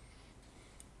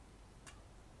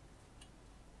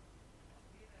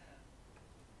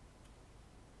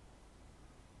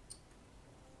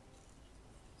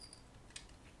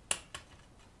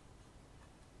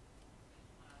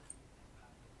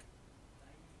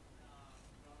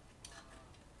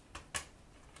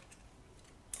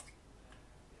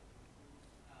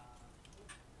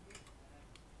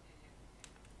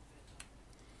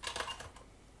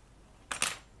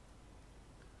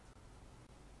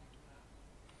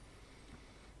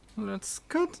 Let's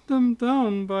cut them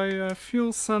down by a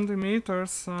few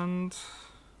centimeters and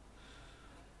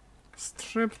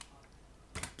strip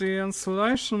the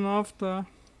insulation off the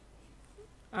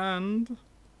end.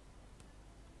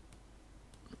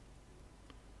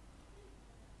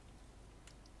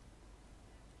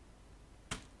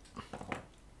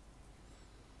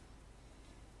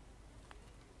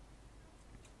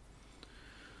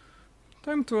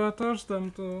 Time to attach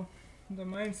them to the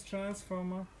mains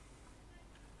transformer.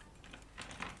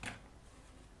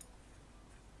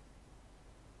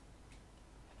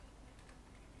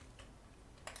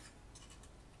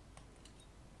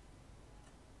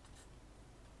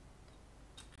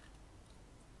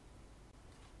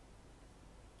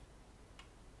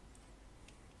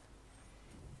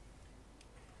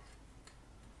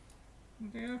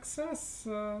 The access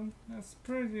is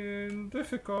pretty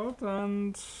difficult,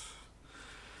 and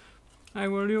I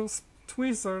will use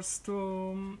tweezers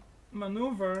to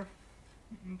maneuver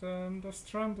the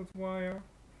stranded wire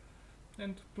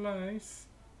into place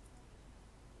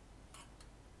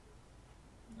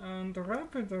and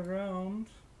wrap it around.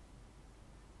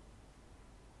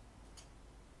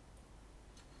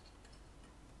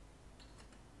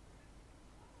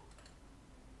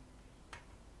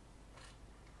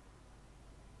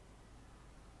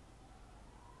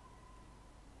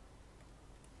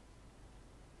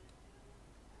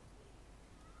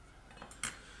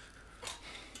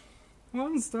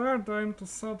 Once there, time to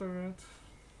solder it.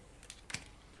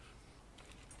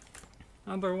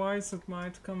 Otherwise it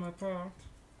might come apart.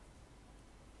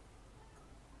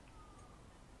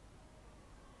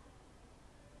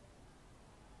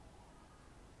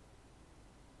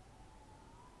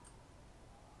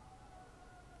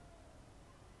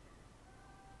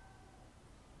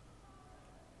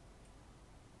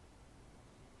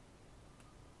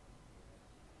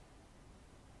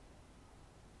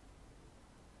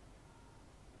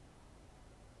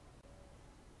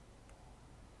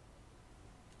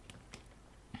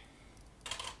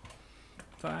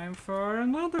 Time for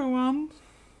another one.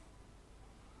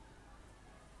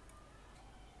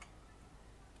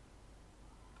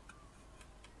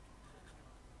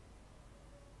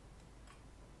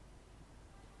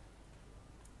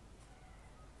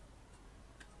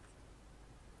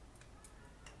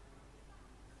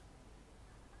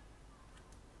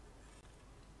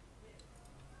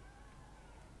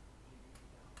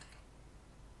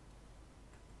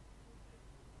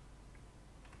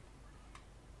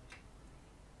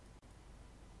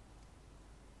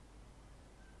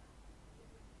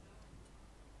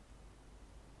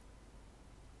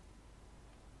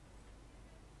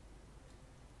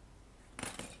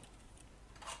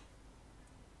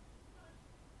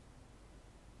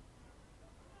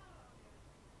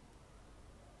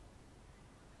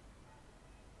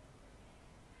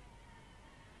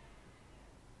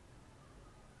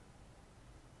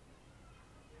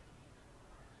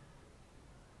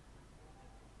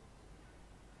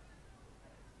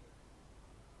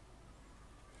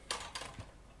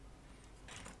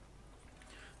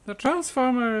 The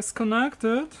transformer is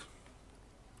connected.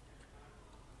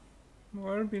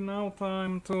 Will be now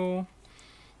time to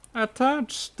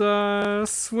attach the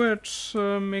switch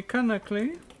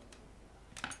mechanically.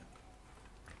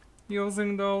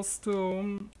 using those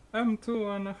two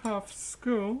M2.5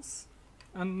 screws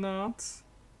and nuts.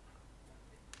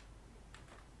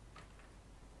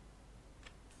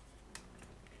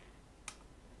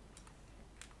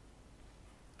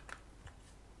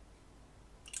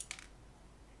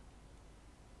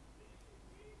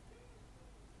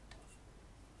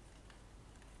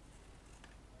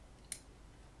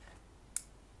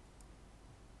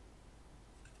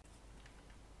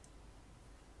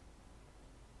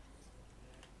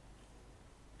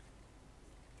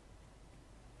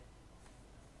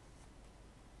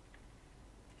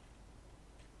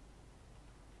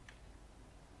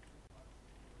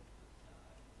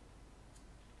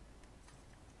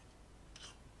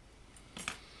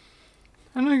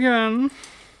 And again,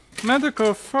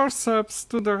 medical forceps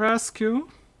to the rescue.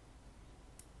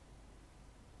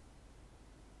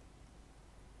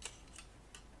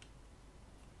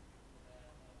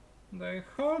 They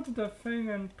hold the thing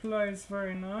in place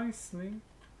very nicely.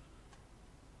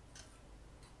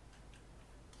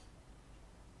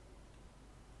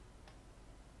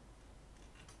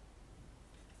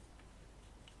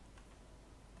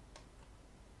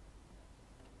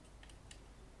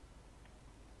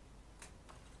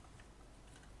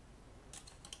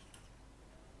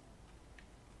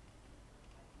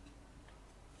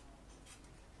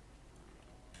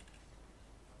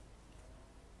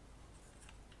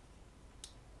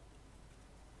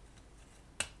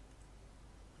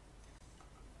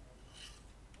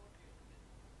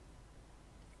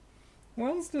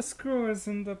 Once the screw is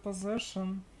in the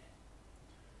position,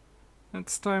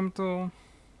 it's time to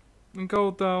go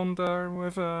down there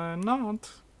with a nut.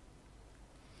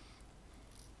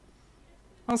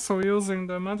 Also using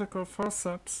the medical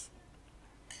forceps.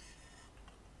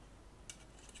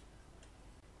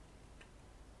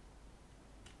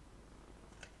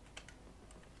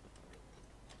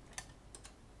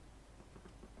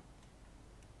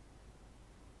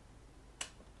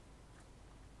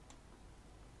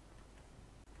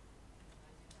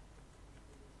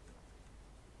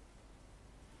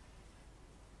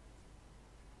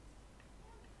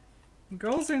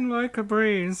 Goes in like a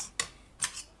breeze.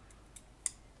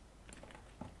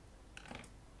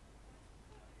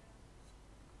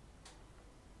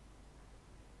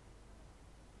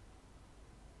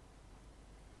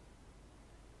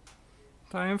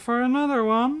 Time for another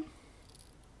one.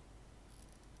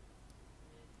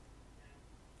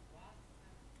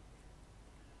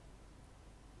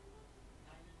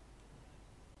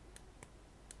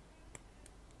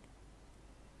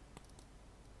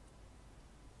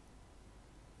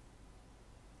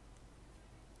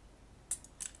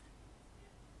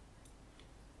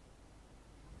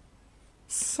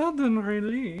 Sudden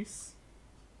release.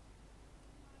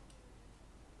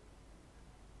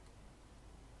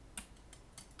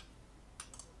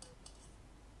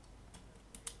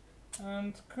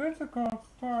 And critical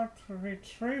part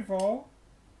retrieval.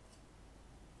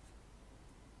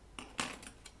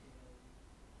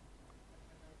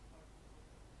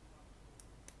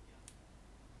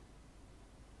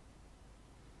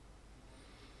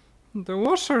 The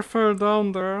washer fell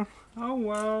down there. Oh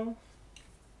well.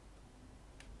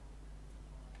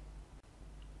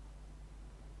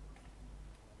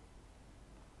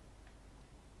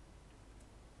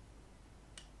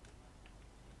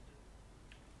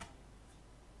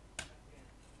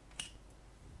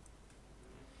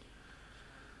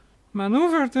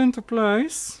 Maneuvered into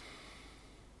place.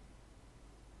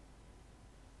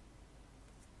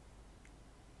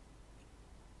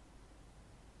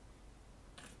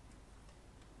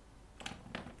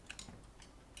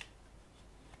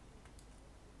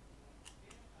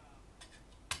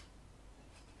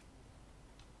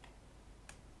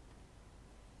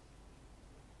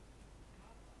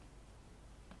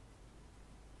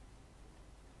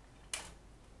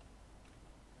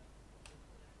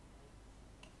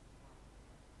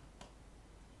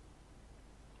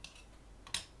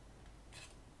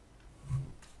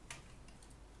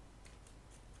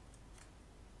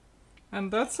 And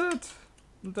that's it.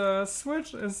 The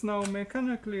switch is now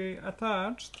mechanically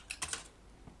attached.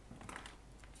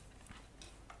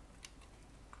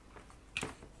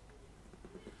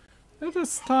 It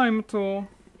is time to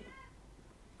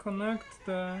connect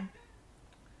the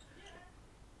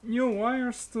new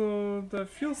wires to the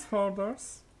fuse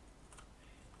holders.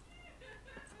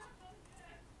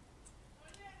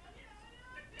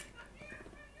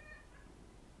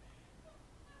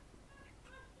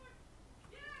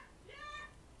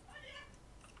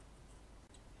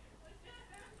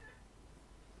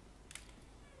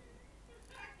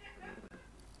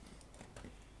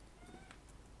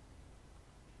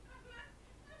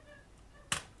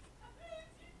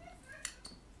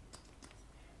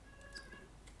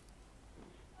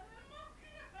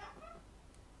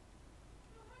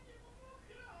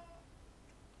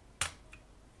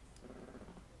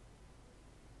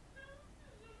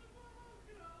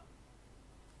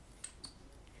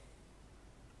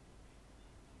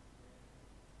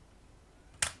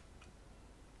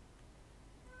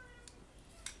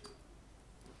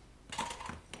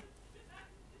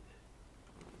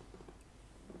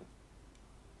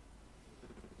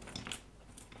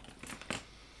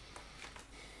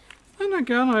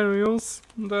 again I'll use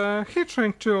the heat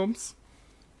shrink tubes.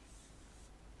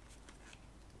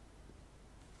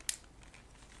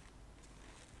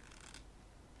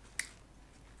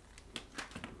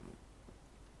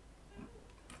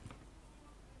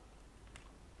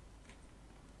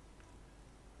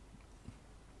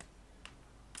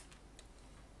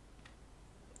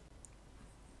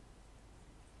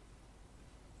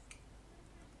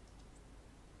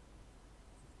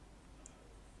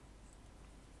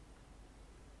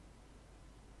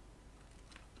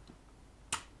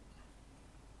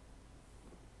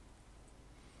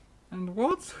 And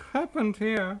what happened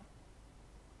here?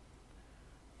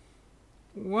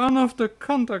 One of the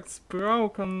contacts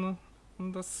broke on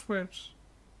the switch.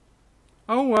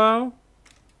 Oh well.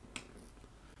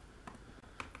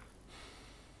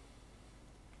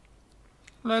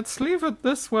 Let's leave it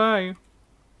this way.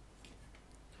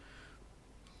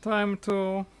 Time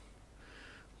to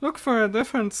look for a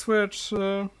different switch,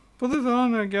 put it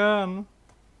on again,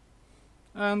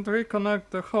 and reconnect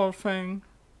the whole thing.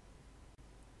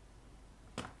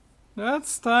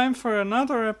 That's time for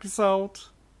another episode.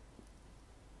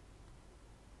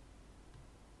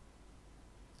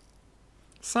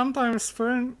 Sometimes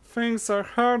things are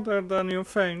harder than you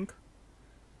think.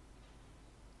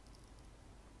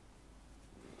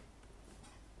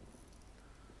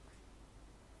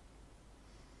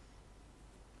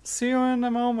 See you in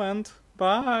a moment.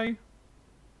 Bye.